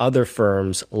help other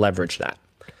firms leverage that.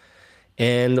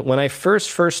 And when I first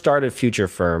started Future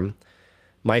Firm,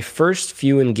 my first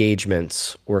few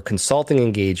engagements were consulting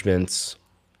engagements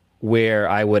where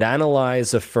I would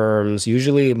analyze the firms,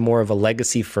 usually more of a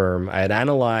legacy firm. I'd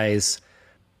analyze,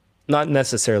 not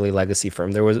necessarily legacy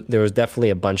firm, there was definitely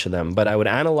a bunch of them, but I would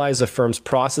analyze the firm's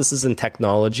processes and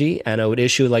technology, and I would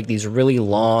issue like these really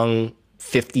long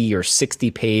 50 or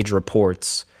 60 page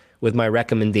reports with my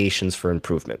recommendations for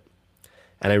improvement.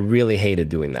 And I really hated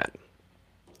doing that.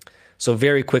 So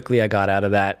very quickly I got out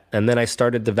of that. And then I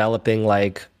started developing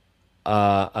like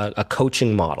a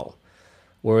coaching model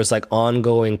where it's like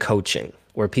ongoing coaching,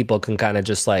 where people can kind of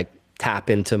just like tap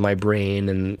into my brain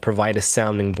and provide a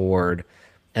sounding board.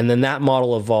 And then that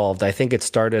model evolved. I think it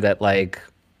started at like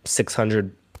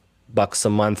 $600 a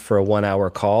month for a 1 hour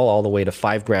call, all the way to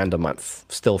 $5,000 a month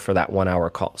still for that 1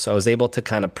 hour call. So I was able to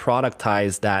kind of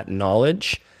productize that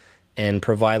knowledge and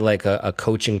provide like a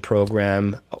coaching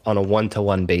program on a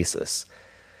one-to-one basis.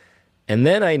 And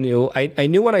then I knew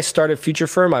when I started Future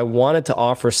Firm, I wanted to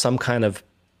offer some kind of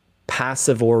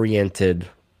passive-oriented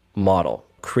model.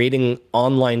 Creating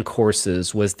online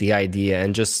courses was the idea,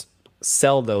 and just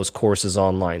sell those courses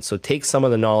online. So take some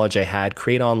of the knowledge I had,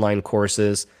 create online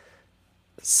courses,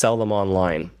 sell them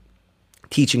online,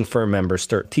 teaching firm members,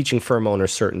 teaching firm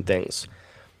owners certain things.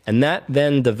 And that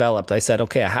then developed. I said,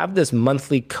 okay, I have this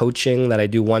monthly coaching that I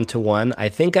do one-to-one. I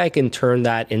think I can turn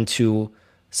that into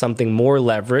something more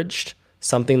leveraged,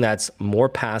 something that's more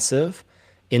passive,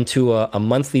 into a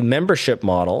monthly membership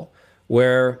model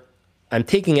where I'm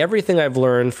taking everything I've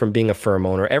learned from being a firm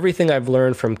owner, everything I've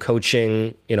learned from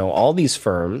coaching, all these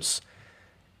firms,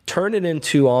 turn it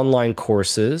into online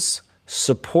courses,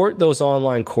 support those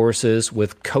online courses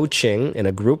with coaching in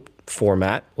a group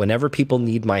format whenever people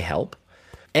need my help,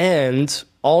 and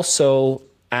also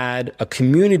add a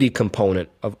community component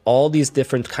of all these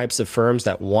different types of firms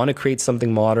that want to create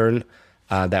something modern,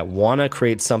 that want to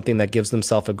create something that gives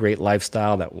themselves a great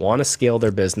lifestyle, that want to scale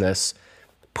their business,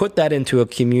 put that into a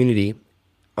community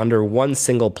under one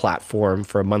single platform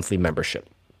for a monthly membership.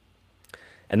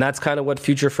 And that's kind of what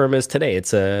Future Firm is today.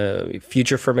 It's a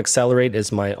Future Firm Accelerate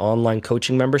is my online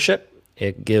coaching membership.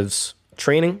 It gives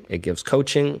training, it gives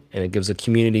coaching, and it gives a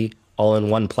community all in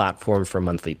one platform for a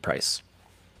monthly price.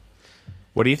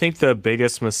 What do you think the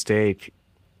biggest mistake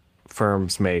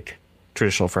firms make,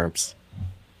 traditional firms?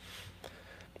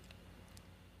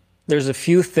 There's a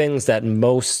few things that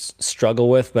most struggle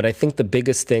with, but I think the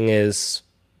biggest thing is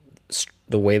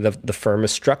the way the firm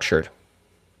is structured.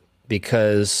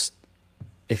 Because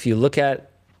if you look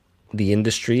at the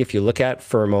industry, if you look at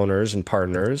firm owners and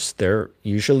partners, they're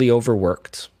usually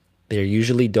overworked. They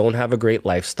usually don't have a great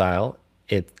lifestyle.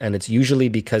 And it's usually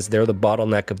because they're the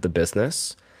bottleneck of the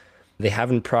business. They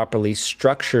haven't properly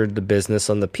structured the business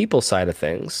on the people side of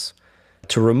things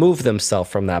to remove themselves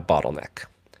from that bottleneck,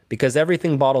 because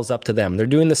everything bottles up to them. They're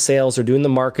doing the sales, they're doing the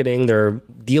marketing, they're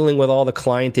dealing with all the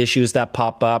client issues that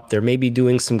pop up. They're maybe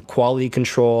doing some quality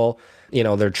control.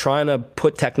 They're trying to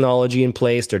put technology in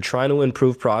place. They're trying to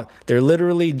improve They're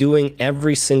literally doing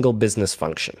every single business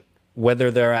function.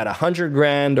 Whether they're at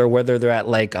 $100,000 or whether they're at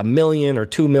like $1 million or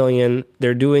 $2 million,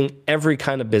 they're doing every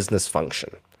kind of business function.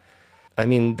 I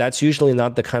mean, that's usually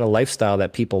not the kind of lifestyle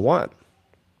that people want.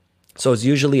 So it's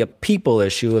usually a people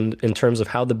issue in terms of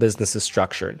how the business is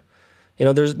structured.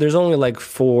 There's only like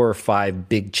 4 or 5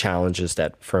 big challenges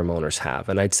that firm owners have,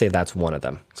 and I'd say that's one of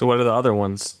them. So what are the other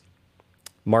ones?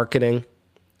 Marketing,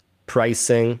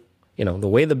 pricing, the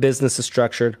way the business is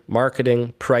structured,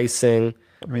 marketing, pricing.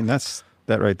 I mean, that's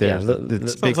that right there. Yeah,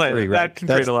 the big three, right? That can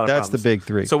create a lot of That's problems. the big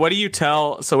three. So what do you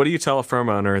tell a firm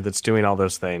owner that's doing all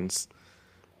those things?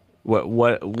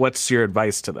 What's your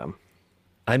advice to them?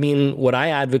 I mean, what I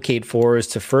advocate for is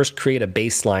to first create a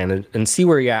baseline and see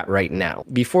where you're at right now.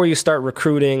 Before you start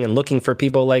recruiting and looking for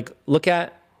people, look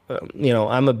at,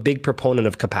 I'm a big proponent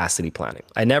of capacity planning.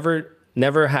 I never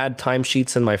had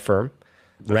timesheets in my firm.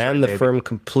 Ran the firm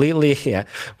completely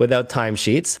without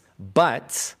timesheets.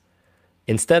 But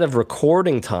instead of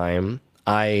recording time,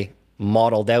 I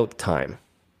modeled out time.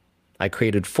 I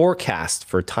created forecasts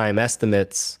for time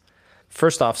estimates.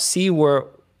 First off, see where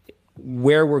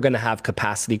we're going to have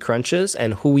capacity crunches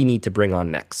and who we need to bring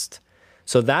on next.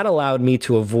 So that allowed me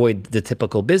to avoid the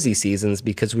typical busy seasons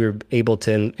because we were able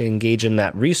to engage in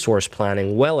that resource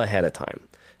planning well ahead of time,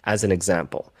 as an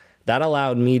example. That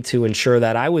allowed me to ensure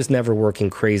that I was never working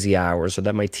crazy hours or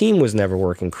that my team was never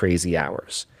working crazy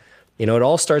hours. It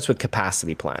all starts with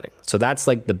capacity planning. So that's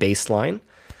like the baseline.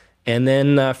 And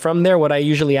then from there, what I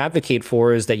usually advocate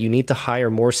for is that you need to hire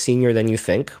more senior than you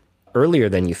think, earlier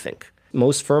than you think.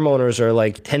 Most firm owners are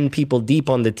like 10 people deep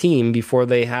on the team before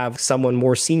they have someone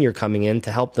more senior coming in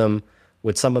to help them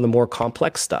with some of the more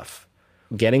complex stuff.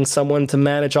 Getting someone to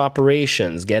manage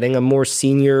operations, getting a more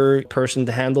senior person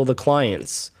to handle the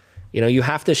clients, You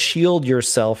have to shield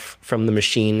yourself from the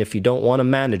machine if you don't want to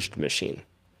manage the machine.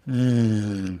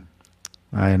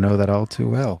 I know that all too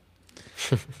well.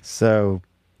 So,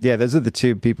 yeah, those are the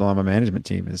two people on my management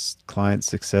team: is client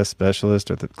success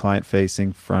specialist, or the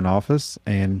client-facing front office,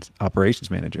 and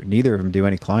operations manager. Neither of them do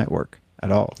any client work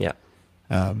at all. Yeah.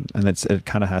 And it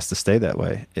kind of has to stay that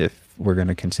way if we're going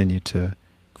to continue to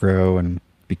grow and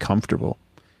be comfortable.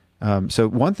 So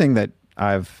one thing that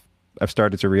I've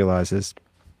started to realize is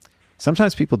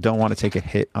sometimes people don't want to take a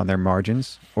hit on their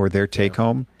margins or their take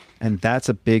home. And that's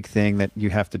a big thing that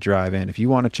you have to drive in. If you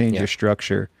want to change your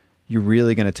structure, you're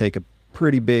really going to take a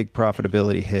pretty big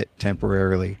profitability hit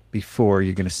temporarily before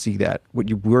you're going to see that what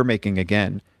you were making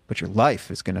again, but your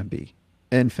life is going to be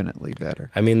infinitely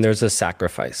better. I mean, there's a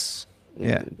sacrifice.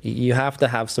 Yeah. You have to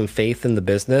have some faith in the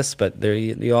business, but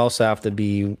you also have to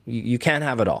be, you can't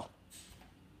have it all.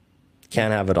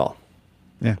 Can't have it all.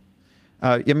 Yeah.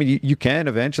 I mean, you can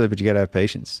eventually, but you got to have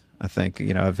patience. I think,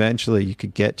 eventually you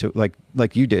could get to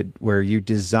like you did, where you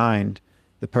designed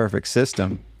the perfect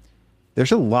system.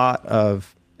 There's a lot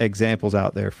of examples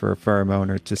out there for a firm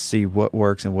owner to see what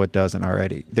works and what doesn't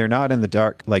already. They're not in the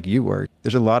dark like you were.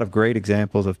 There's a lot of great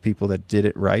examples of people that did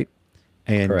it right.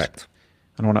 And Correct.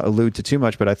 I don't want to allude to too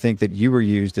much, but I think that you were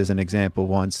used as an example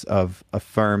once of a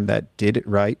firm that did it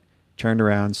right, turned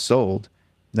around, sold.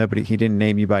 He didn't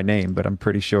name you by name, but I'm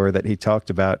pretty sure that he talked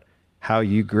about how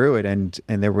you grew it. And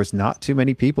there was not too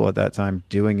many people at that time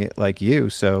doing it like you.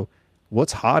 So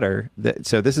what's hotter?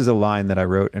 So this is a line that I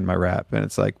wrote in my rap, and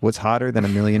it's like, what's hotter than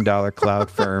 $1 million cloud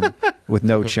firm with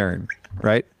no churn,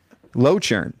 right? Low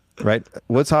churn, right?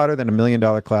 What's hotter than $1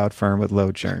 million cloud firm with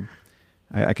low churn?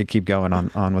 I could keep going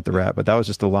on with the rap, but that was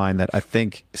just a line that I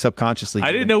think subconsciously.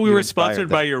 I didn't know we were sponsored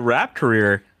by your rap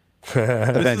career.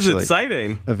 This is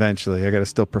exciting. Eventually, I got to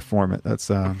still perform it. That's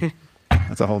a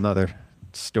whole nother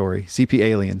story. CP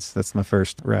Aliens. That's my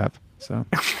first rap. So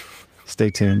stay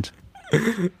tuned.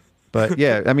 But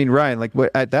yeah, I mean, Ryan,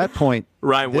 at that point,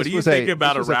 Ryan, what do you think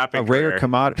about a rapping rare career?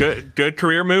 commodity? Good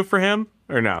career move for him,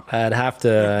 or no? I'd have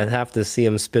to see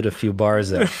him spit a few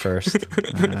bars out first.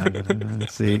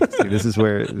 See, this is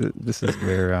where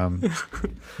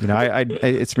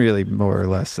it's really more or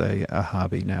less a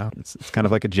hobby now. It's kind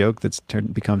of like a joke that's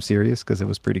become serious because it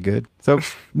was pretty good. So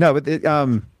no, but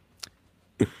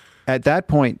at that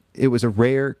point, it was a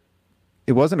rare.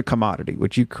 It wasn't a commodity.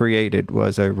 What you created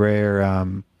was a rare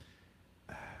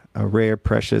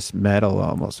precious metal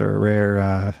almost, or a rare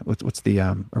a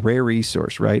rare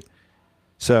resource, right?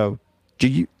 So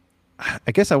I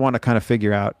guess I want to kind of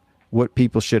figure out what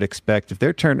people should expect if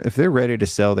they're ready to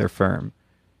sell their firm.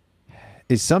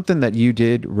 Is something that you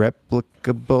did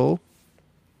replicable?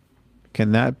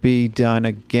 Can that be done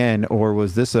again, or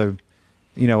was this a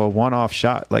one-off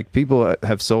shot? Like, people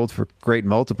have sold for great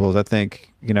multiples. I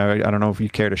think, I don't know if you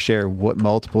care to share what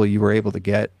multiple you were able to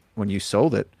get when you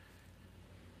sold it.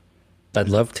 I'd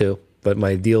love to, but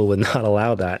my deal would not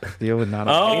allow that. Deal would not.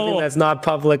 Anything that's not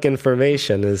public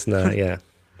information is not. Yeah.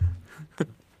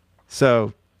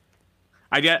 So,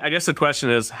 I guess the question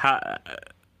is, how,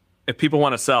 if people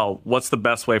want to sell, what's the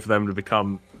best way for them to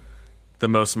become the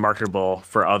most marketable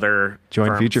for other Join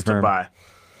firms Future to Firm. buy?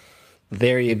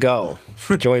 There you go.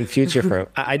 Join Future Firm.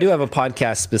 I do have a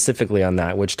podcast specifically on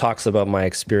that, which talks about my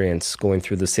experience going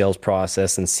through the sales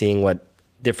process and seeing what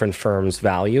different firms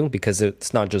value, because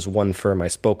it's not just one firm I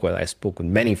spoke with. I spoke with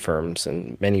many firms,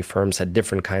 and many firms had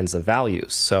different kinds of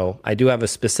values. So I do have a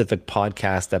specific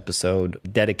podcast episode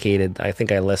dedicated. I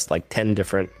think I list like 10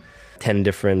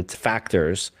 different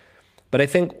factors. But I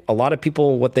think a lot of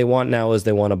people, what they want now is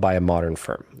they want to buy a modern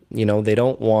firm. They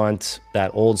don't want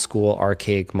that old school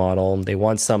archaic model. They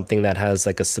want something that has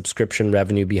like a subscription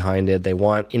revenue behind it. They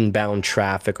want inbound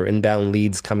traffic or inbound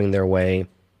leads coming their way.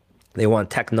 They want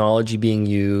technology being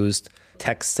used,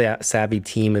 tech savvy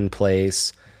team in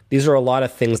place. These are a lot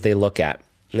of things they look at.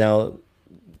 Now,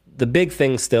 the big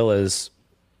thing still is,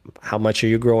 how much are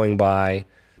you growing by?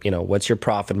 What's your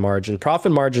profit margin?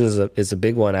 Profit margin is a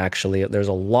big one, actually. There's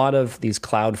a lot of these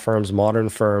cloud firms, modern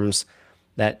firms,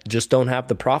 that just don't have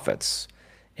the profits.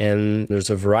 And there's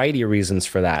a variety of reasons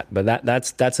for that, but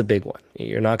that's a big one.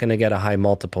 You're not going to get a high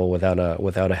multiple without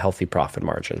a healthy profit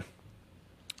margin.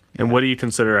 And what do you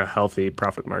consider a healthy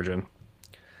profit margin?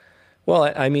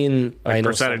 Well, I mean, like, I know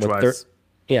percentage-wise.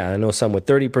 I know some with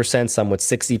 30%, some with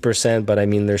 60%, but I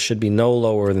mean, there should be no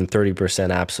lower than 30%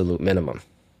 absolute minimum.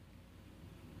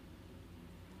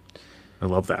 I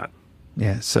love that.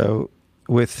 Yeah. So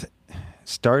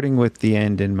starting with the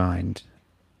end in mind,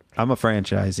 I'm a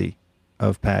franchisee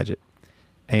of Padgett,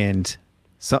 and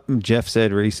something Jeff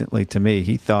said recently to me,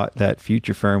 he thought that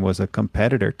Future Firm was a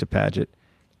competitor to Padgett.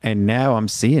 And now I'm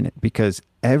seeing it because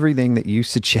everything that you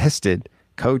suggested,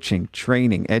 coaching,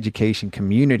 training, education,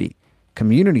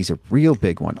 community's a real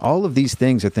big one. All of these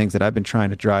things are things that I've been trying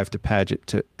to drive to Paget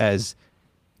to as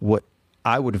what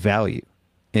I would value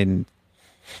in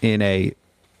a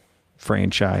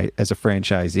franchise, as a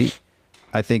franchisee.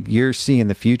 I think you're seeing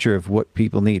the future of what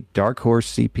people need. Dark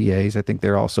Horse CPAs, I think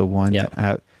they're also one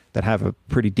that have a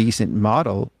pretty decent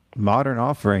modern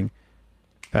offering.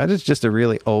 That is just a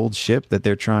really old ship that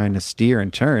they're trying to steer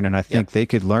and turn. And I think they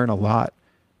could learn a lot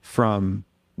from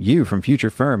you, from Future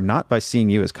Firm, not by seeing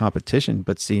you as competition,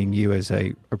 but seeing you as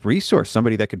a resource,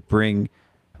 somebody that could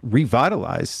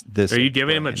revitalize this. Are you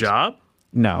giving him a job?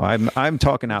 No, I'm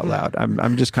talking out loud.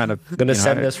 I'm just kind of going to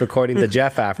send this recording to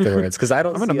Jeff afterwards because I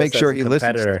don't. I'm going to make sure he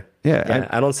listens. Yeah,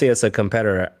 I don't see us a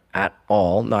competitor at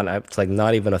all. It's like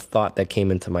not even a thought that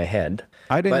came into my head.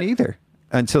 I didn't either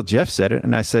until Jeff said it,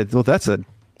 and I said, "Well, that's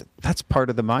part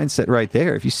of the mindset right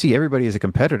there. If you see everybody as a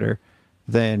competitor,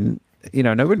 then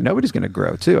nobody's going to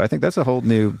grow too." I think that's a whole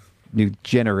new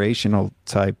generational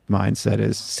type mindset,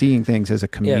 is seeing things as a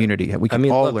community. Yeah. We can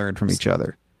all learn from each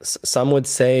other. Some would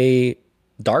say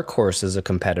Dark Horse is a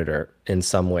competitor in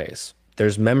some ways.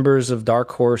 There's members of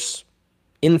Dark Horse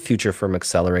in Future Firm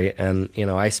Accelerate, and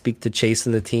I speak to Chase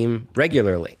and the team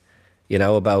regularly,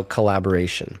 about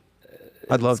collaboration.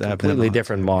 I'd love to have completely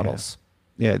different models.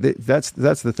 Yeah, that's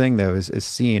the thing though, is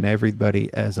seeing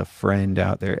everybody as a friend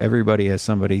out there, everybody as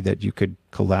somebody that you could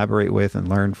collaborate with and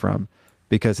learn from,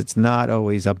 because it's not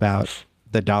always about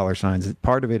the dollar signs.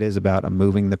 Part of it is about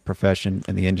moving the profession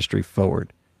and the industry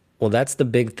forward. Well, that's the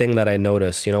big thing that I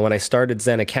noticed. When I started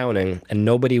Zen Accounting and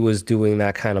nobody was doing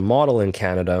that kind of model in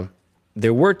Canada,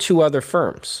 there were 2 other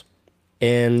firms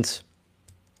and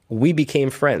we became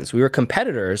friends. We were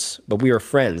competitors, but we were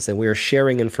friends and we were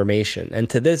sharing information. And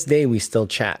to this day, we still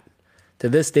chat. To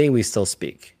this day, we still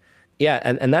speak. Yeah,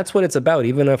 and that's what it's about.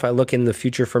 Even if I look in the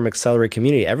Future Firm Accelerate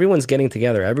community, everyone's getting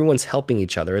together. Everyone's helping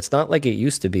each other. It's not like it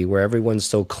used to be where everyone's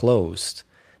so closed.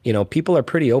 People are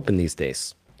pretty open these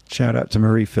days. Shout out to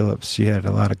Marie Phillips. She had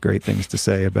a lot of great things to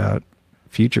say about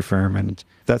Future Firm, and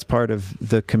that's part of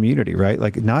the community, right?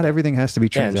 Like, not everything has to be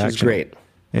transactional. Yeah, she's great.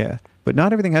 Yeah, but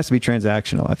not everything has to be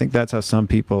transactional. I think that's how some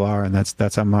people are, and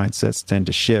that's how mindsets tend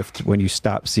to shift when you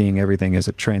stop seeing everything as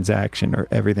a transaction or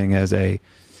everything as I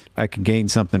can gain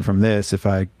something from this if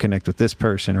I connect with this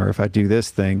person or if I do this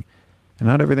thing. And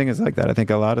not everything is like that. I think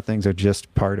a lot of things are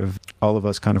just part of all of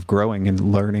us kind of growing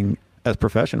and learning as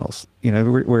professionals.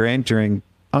 We're entering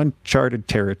uncharted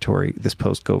territory, this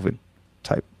post-COVID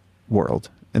type world.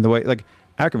 And the way, like,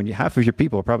 Ackerman, half of your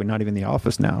people are probably not even in the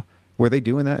office now. Were they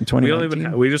doing that in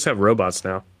 2019? We just have robots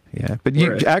now. Yeah, but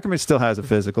Ackerman still has a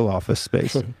physical office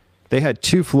space. They had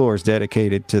 2 floors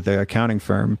dedicated to the accounting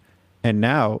firm, and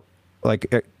now,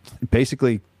 like,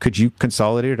 basically, could you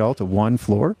consolidate it all to 1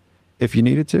 floor if you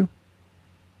needed to?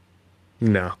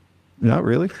 No, not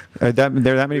really. There are that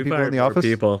many people in the office.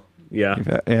 People,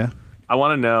 yeah. I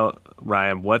want to know,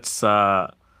 Ryan, where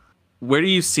do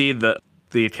you see the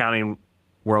accounting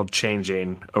world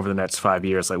changing over the next 5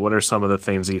 years? Like, what are some of the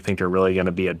things that you think are really going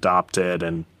to be adopted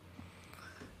and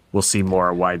we'll see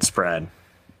more widespread?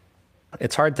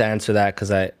 It's hard to answer that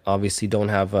because I obviously don't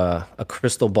have a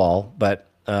crystal ball, but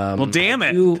well, damn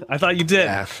it. I thought you did.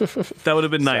 Yeah. That would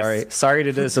have been nice. Sorry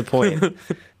to disappoint.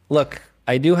 Look,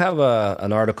 I do have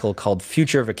an article called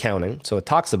Future of Accounting. So it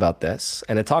talks about this,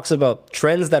 and it talks about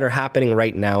trends that are happening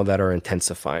right now that are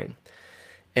intensifying.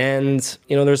 And,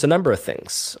 there's a number of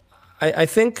things. I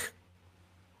think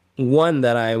one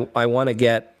that I want to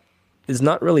get is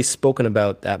not really spoken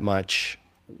about that much.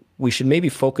 We should maybe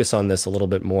focus on this a little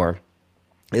bit more.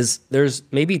 There's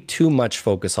maybe too much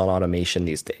focus on automation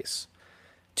these days.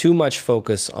 Too much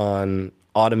focus on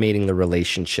automating the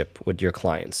relationship with your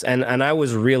clients. And I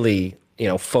was really,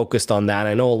 focused on that.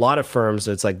 I know a lot of firms,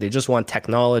 it's like they just want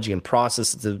technology and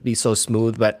processes to be so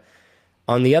smooth. But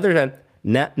on the other hand,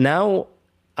 now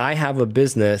I have a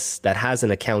business that has an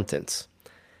accountant,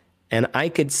 and I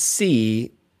could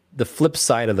see the flip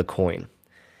side of the coin.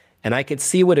 And I could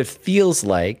see what it feels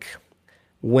like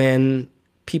when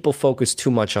people focus too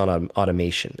much on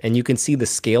automation. And you can see the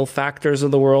scale factors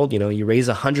of the world. You raise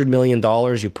 $100 million,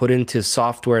 you put into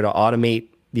software to automate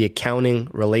the accounting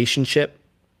relationship,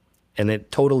 and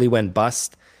it totally went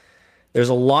bust. There's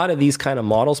a lot of these kind of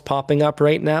models popping up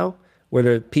right now where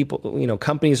the people,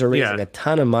 companies are raising a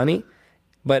ton of money,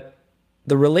 but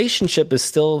the relationship is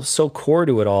still so core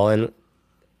to it all. And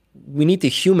we need to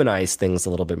humanize things a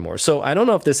little bit more. So I don't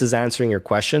know if this is answering your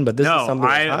question, but this is something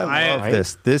I love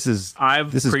this. I've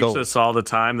preached gold. this all the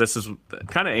time. This is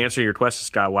kind of answering your question,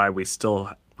 Scott, why we still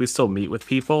meet with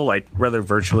people, like whether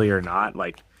virtually or not.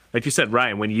 Like like you said,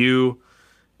 Ryan,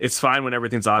 it's fine when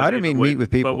everything's automated. I didn't mean meet with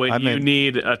people. But when you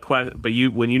need a question,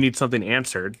 when you need something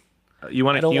answered, you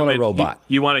want I don't want a robot.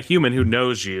 You want a human who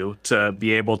knows you to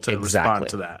be able to respond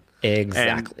to that.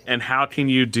 Exactly. And how can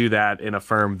you do that in a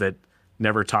firm that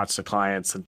never talks to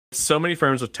clients? And so many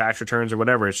firms with tax returns or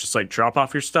whatever, it's just like drop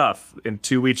off your stuff. In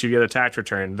 2 weeks, you get a tax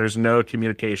return. There's no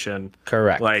communication.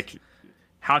 Correct. Like,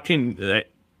 how can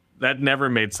that never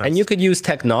made sense? And you could use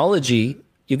technology.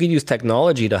 You could use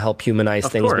technology to help humanize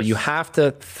things, course. but you have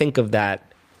to think of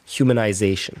that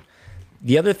humanization.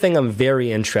 The other thing I'm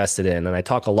very interested in, and I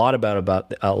talk a lot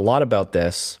about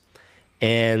this,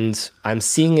 and I'm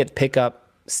seeing it pick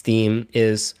up steam,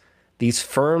 is these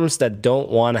firms that don't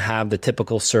want to have the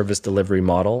typical service delivery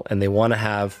model, and they want to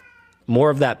have more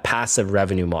of that passive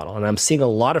revenue model. And I'm seeing a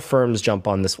lot of firms jump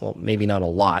on this. Well, maybe not a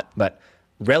lot, but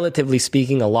relatively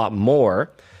speaking, a lot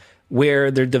more, where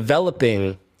they're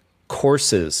developing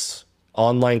courses,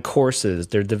 online courses.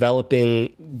 They're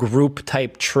developing group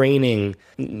type training,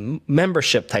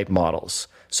 membership type models.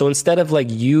 So instead of like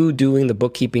you doing the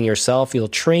bookkeeping yourself, you'll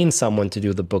train someone to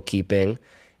do the bookkeeping,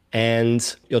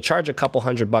 and you'll charge a couple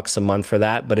 $100 a month for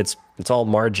that, but it's all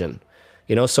margin.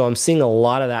 So I'm seeing a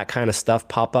lot of that kind of stuff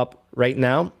pop up right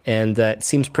now, and it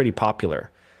seems pretty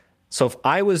popular. So if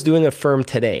I was doing a firm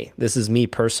today, this is me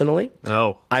personally,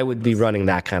 I would be running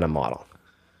that kind of model.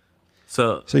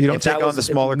 So you don't take on the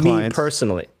smaller clients.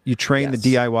 Personally, you train the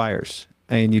DIYers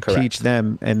and you teach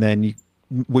them, and then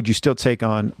would you still take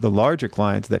on the larger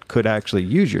clients that could actually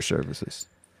use your services?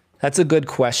 That's a good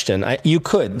question. You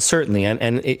could certainly, and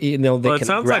they can. Well, it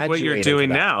sounds like what you're doing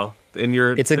now.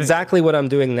 It's exactly what I'm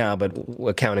doing now, but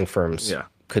accounting firms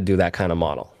could do that kind of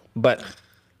model. But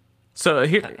so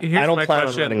here's I don't my plan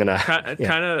question. On running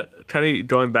kind of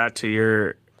going back to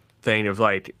your thing of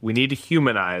like, we need to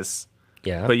humanize.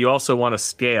 Yeah. But you also want to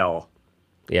scale.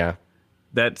 Yeah.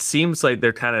 That seems like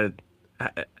they're kind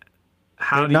of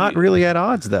they're not really at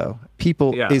odds, though.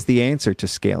 People is the answer to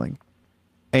scaling.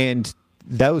 And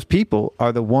those people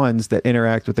are the ones that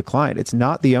interact with the client. It's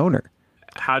not the owner.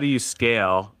 How do you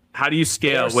scale? How do you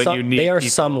scale when you need They are people?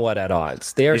 somewhat at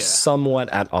odds. They are somewhat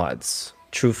at odds,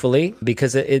 truthfully,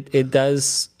 because it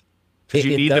does.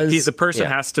 You need the person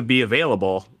has to be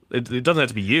available. It doesn't have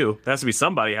to be you. It has to be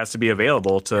somebody has to be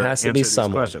available to answer these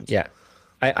questions. Yeah.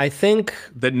 I think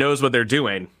that knows what they're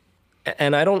doing.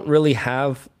 And I don't really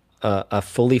have a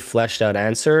fully fleshed out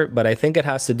answer, but I think it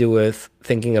has to do with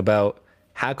thinking about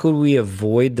how could we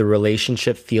avoid the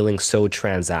relationship feeling so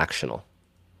transactional?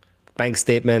 Bank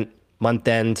statement, month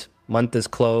end, month is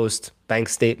closed, bank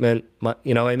statement,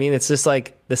 it's just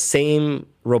like the same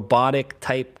robotic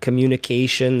type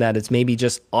communication that is maybe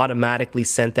just automatically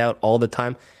sent out all the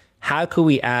time. How could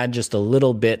we add just a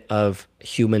little bit of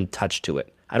human touch to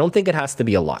it? I don't think it has to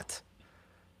be a lot.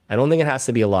 And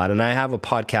I have a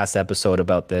podcast episode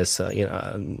about this.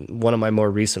 One of my more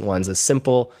recent ones, a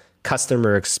simple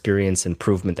customer experience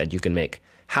improvement that you can make.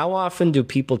 How often do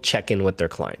people check in with their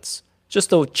clients?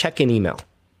 Just a check-in email.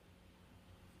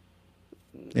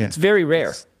 Yeah. It's very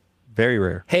rare. Very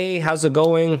rare. Hey, how's it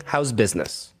going? How's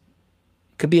business?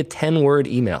 Could be a 10-word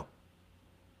email.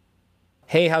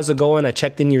 Hey, how's it going? I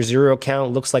checked in your Xero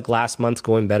account. Looks like last month's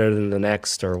going better than the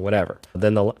next, or whatever.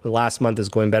 Then the last month is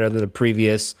going better than the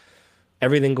previous.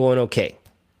 Everything going okay.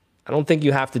 I don't think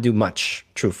you have to do much,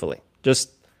 truthfully.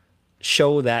 Just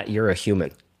show that you're a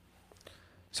human.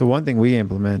 So one thing we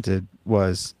implemented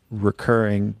was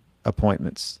recurring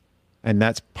appointments, and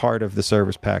that's part of the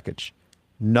service package.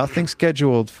 Nothing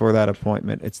scheduled for that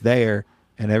appointment. It's there,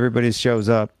 and everybody shows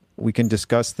up. We can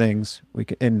discuss things.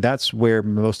 And that's where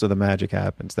most of the magic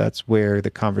happens. That's where the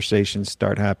conversations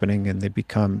start happening, and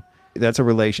that's a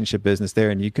relationship business there,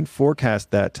 and you can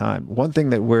forecast that time. One thing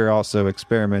that we're also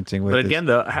experimenting with. But again,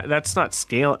 though, that's not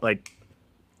scale. Like,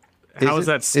 how is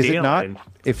that scaling? Is it not?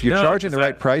 If you're charging the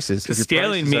right prices, because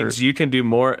scaling means you can do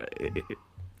more.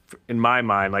 In my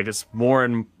mind, like it's more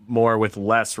and more with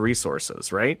less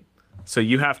resources, right? So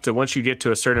you have to, once you get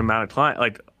to a certain amount of client,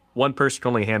 like one person can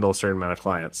only handle a certain amount of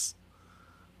clients,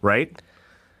 right?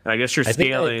 And I guess you're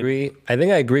scaling. I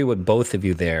think I agree with both of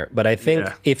you there, but I think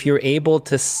if you're able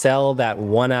to sell that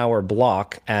 1 hour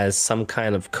block as some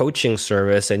kind of coaching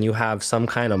service, and you have some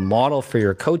kind of model for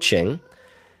your coaching,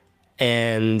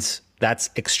 and that's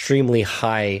extremely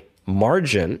high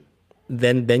margin,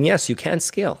 then yes, you can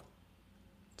scale.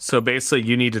 So basically,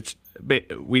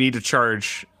 we need to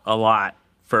charge a lot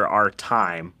for our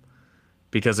time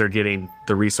because they're getting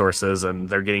the resources and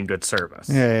they're getting good service.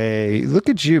 Hey, look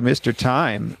at you, Mr.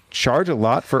 Time. Charge a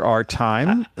lot for our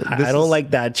time? I don't like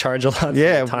that. Charge a lot for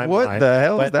your time. What the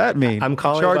hell does that mean? I'm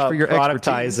calling about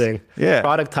productizing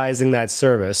that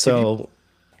service. So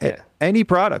any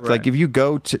product. Like if you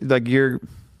go to like if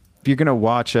you're going to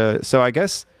watch so I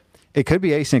guess it could be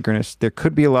asynchronous. There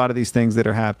could be a lot of these things that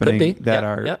are happening that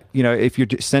are, if you're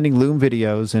sending Loom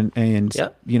videos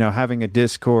and having a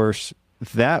discourse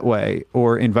that way,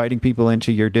 or inviting people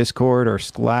into your Discord or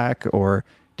Slack or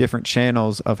different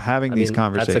channels of having these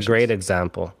conversations. That's a great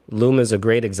example. Loom is a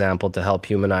great example to help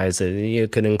humanize it. You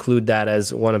could include that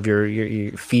as one of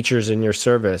your features in your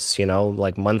service,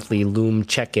 like monthly Loom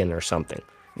check-in or something.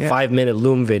 5-minute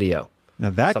Loom video. Now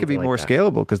that could be more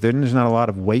scalable, because then there's not a lot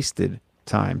of wasted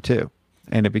time too.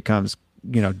 And it becomes,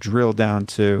 drilled down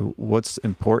to what's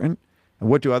important and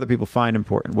what do other people find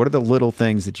important? What are the little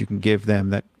things that you can give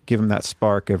them that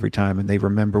spark every time, and they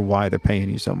remember why they're paying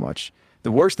you so much.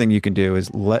 The worst thing you can do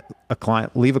is leave a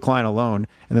client alone,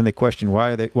 and then they question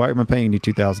why am I paying you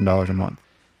 $2,000 a month?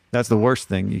 That's the worst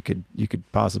thing you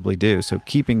could possibly do. So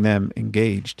keeping them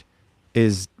engaged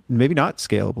is maybe not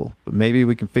scalable, but maybe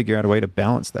we can figure out a way to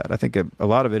balance that. I think a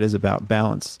lot of it is about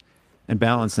balance and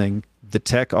balancing the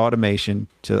tech automation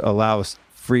to allow us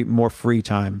more free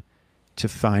time to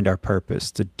find our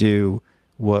purpose, to do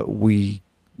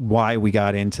why we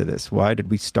got into this. Why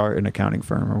did we start an accounting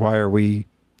firm, or why are we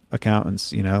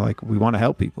accountants? We want to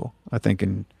help people, I think,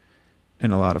 in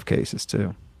a lot of cases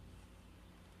too.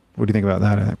 What do you think about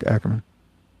that, Ackerman?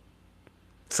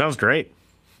 Sounds great.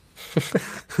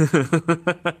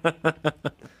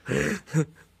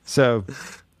 So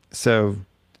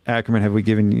Ackerman, have we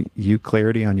given you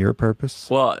clarity on your purpose?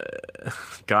 Well,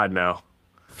 God, no.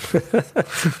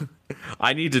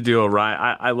 I need to do a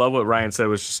Ryan. I love what Ryan said,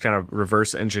 was just kind of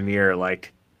reverse engineer.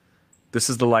 Like, this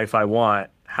is the life I want.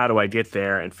 How do I get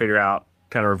there? And figure out,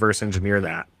 kind of reverse engineer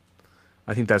that.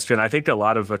 I think that's good. And I think a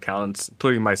lot of accountants,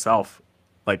 including myself,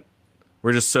 like,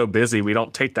 we're just so busy. We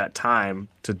don't take that time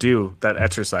to do that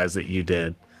exercise that you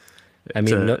did.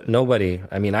 Nobody.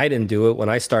 I didn't do it when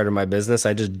I started my business.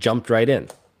 I just jumped right in.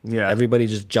 Yeah. Everybody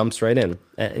just jumps right in.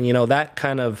 And, that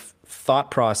kind of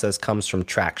thought process comes from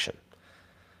Traction.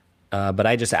 But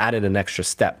I just added an extra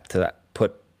step to that,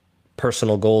 put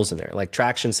personal goals in there. Like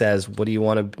Traction says, where do you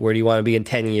want to be in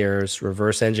 10 years?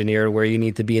 Reverse engineer where you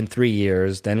need to be in 3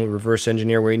 years. Then reverse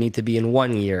engineer where you need to be in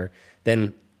 1 year.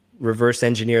 Then reverse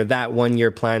engineer that 1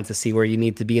 year plan to see where you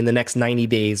need to be in the next 90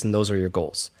 days. And those are your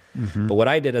goals. Mm-hmm. But what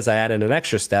I did is I added an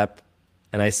extra step,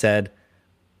 and I said,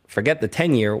 forget the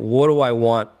 10-year. What do I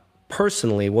want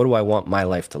personally? What do I want my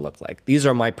life to look like? These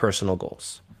are my personal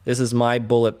goals. This is my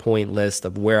bullet point list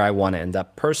of where I want to end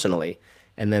up personally.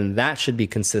 And then that should be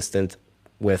consistent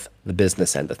with the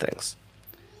business end of things.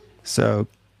 So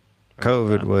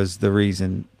COVID was the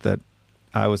reason that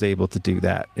I was able to do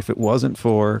that. If it wasn't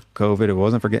for COVID, it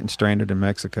wasn't for getting stranded in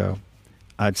Mexico,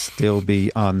 I'd still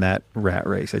be on that rat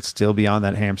race. I'd still be on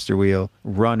that hamster wheel,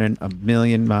 running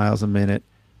 1,000,000 miles a minute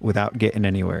without getting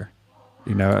anywhere.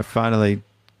 I finally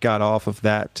got off of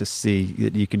that to see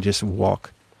that you can just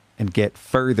walk and get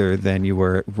further than you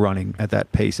were running at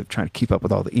that pace of trying to keep up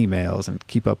with all the emails and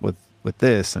keep up with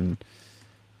this and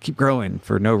keep growing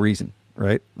for no reason,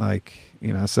 right?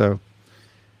 So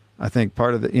I think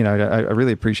part of the, I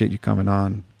really appreciate you coming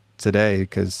on today,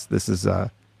 because this is,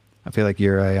 I feel like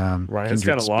you're a Ryan's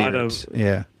got a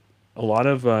lot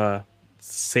of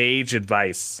sage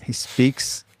advice. He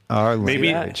speaks our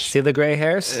language. See the gray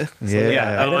hairs?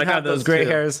 Yeah. I didn't have those gray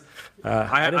hairs. I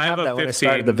have a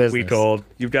 15-week-old.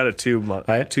 You've got a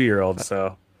 2-year-old,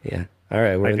 so yeah. All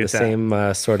right, we're in the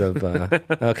same sort of.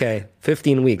 Okay,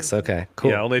 15 weeks. Okay, cool.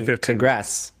 Yeah, only 15.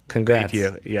 Congrats. Thank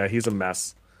you. Yeah, he's a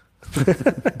mess.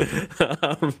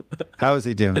 How is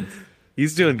he doing?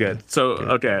 He's doing good. So,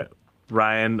 okay,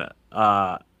 Ryan,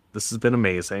 this has been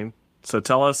amazing. So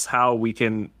tell us how we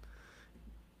can.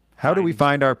 How do we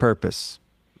find our purpose?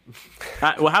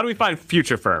 How do we find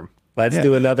Future Firm? Let's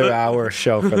do another hour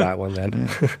show for that one then.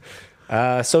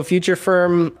 So Future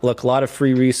Firm, look, a lot of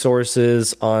free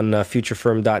resources on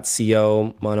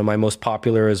futurefirm.co. One of my most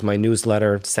popular is my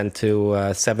newsletter sent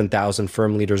to 7,000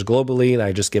 firm leaders globally. And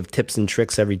I just give tips and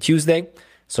tricks every Tuesday.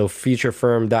 So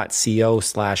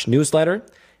futurefirm.co/newsletter.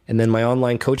 And then my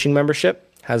online coaching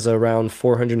membership has around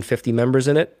 450 members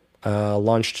in it.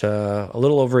 Launched a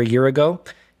little over a year ago.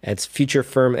 It's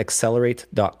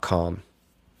futurefirmaccelerate.com.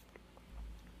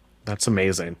 That's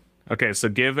amazing. Okay, so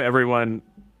give everyone.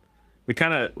 We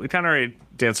kind of already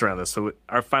danced around this. So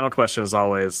our final question is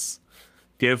always,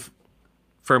 give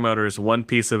firm owners one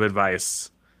piece of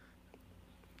advice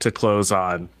to close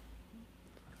on.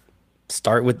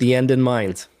 Start with the end in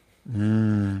mind.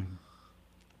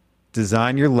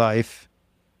 Design your life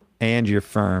and your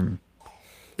firm.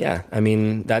 Yeah,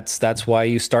 that's why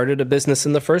you started a business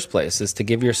in the first place, is to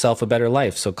give yourself a better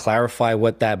life. So clarify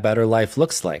what that better life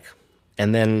looks like.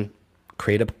 and then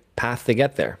create a path to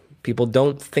get there. People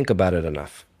don't think about it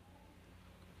enough.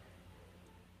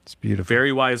 It's beautiful.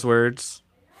 Very wise words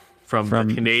from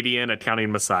the Canadian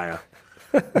accounting messiah.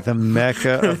 The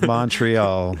Mecca of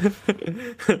Montreal.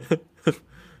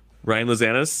 Ryan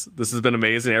Lozanis, this has been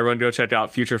amazing. Everyone go check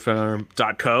out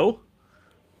futurefirm.co.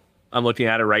 I'm looking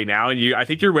at it right now, and I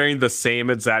think you're wearing the same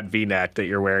exact V-neck that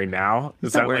you're wearing now.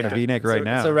 Is that wearing a V-neck right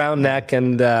now? It's a round neck,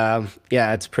 and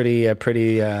yeah, it's pretty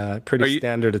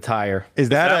standard attire. Is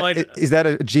that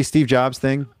a Steve Jobs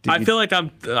thing? I feel like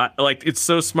I'm like, it's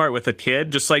so smart with a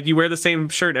kid. Just like you wear the same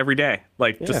shirt every day,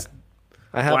 like just.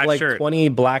 I have like 20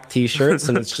 black T-shirts,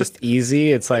 and it's just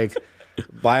easy. It's like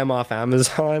buy them off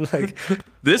Amazon. Like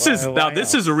this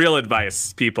is real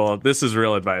advice, people. This is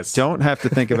real advice. Don't have to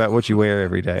think about what you wear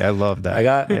every day. I love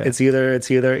that. It's either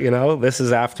this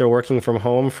is after working from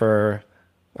home for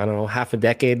I don't know half a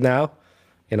decade now.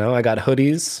 I got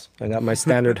hoodies. I got my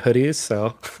standard hoodies.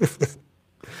 So it's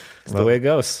the way it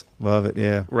goes. Love it.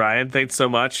 Yeah. Ryan, thanks so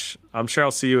much. I'm sure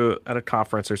I'll see you at a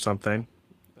conference or something.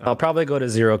 I'll probably go to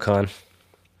ZeroCon.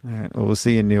 All right. Well, we'll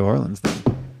see you in New Orleans then.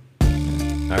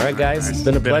 All right, guys. It's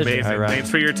been a pleasure. Amazing. All right.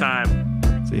 Thanks for your time.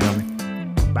 See you,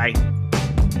 homie. Bye.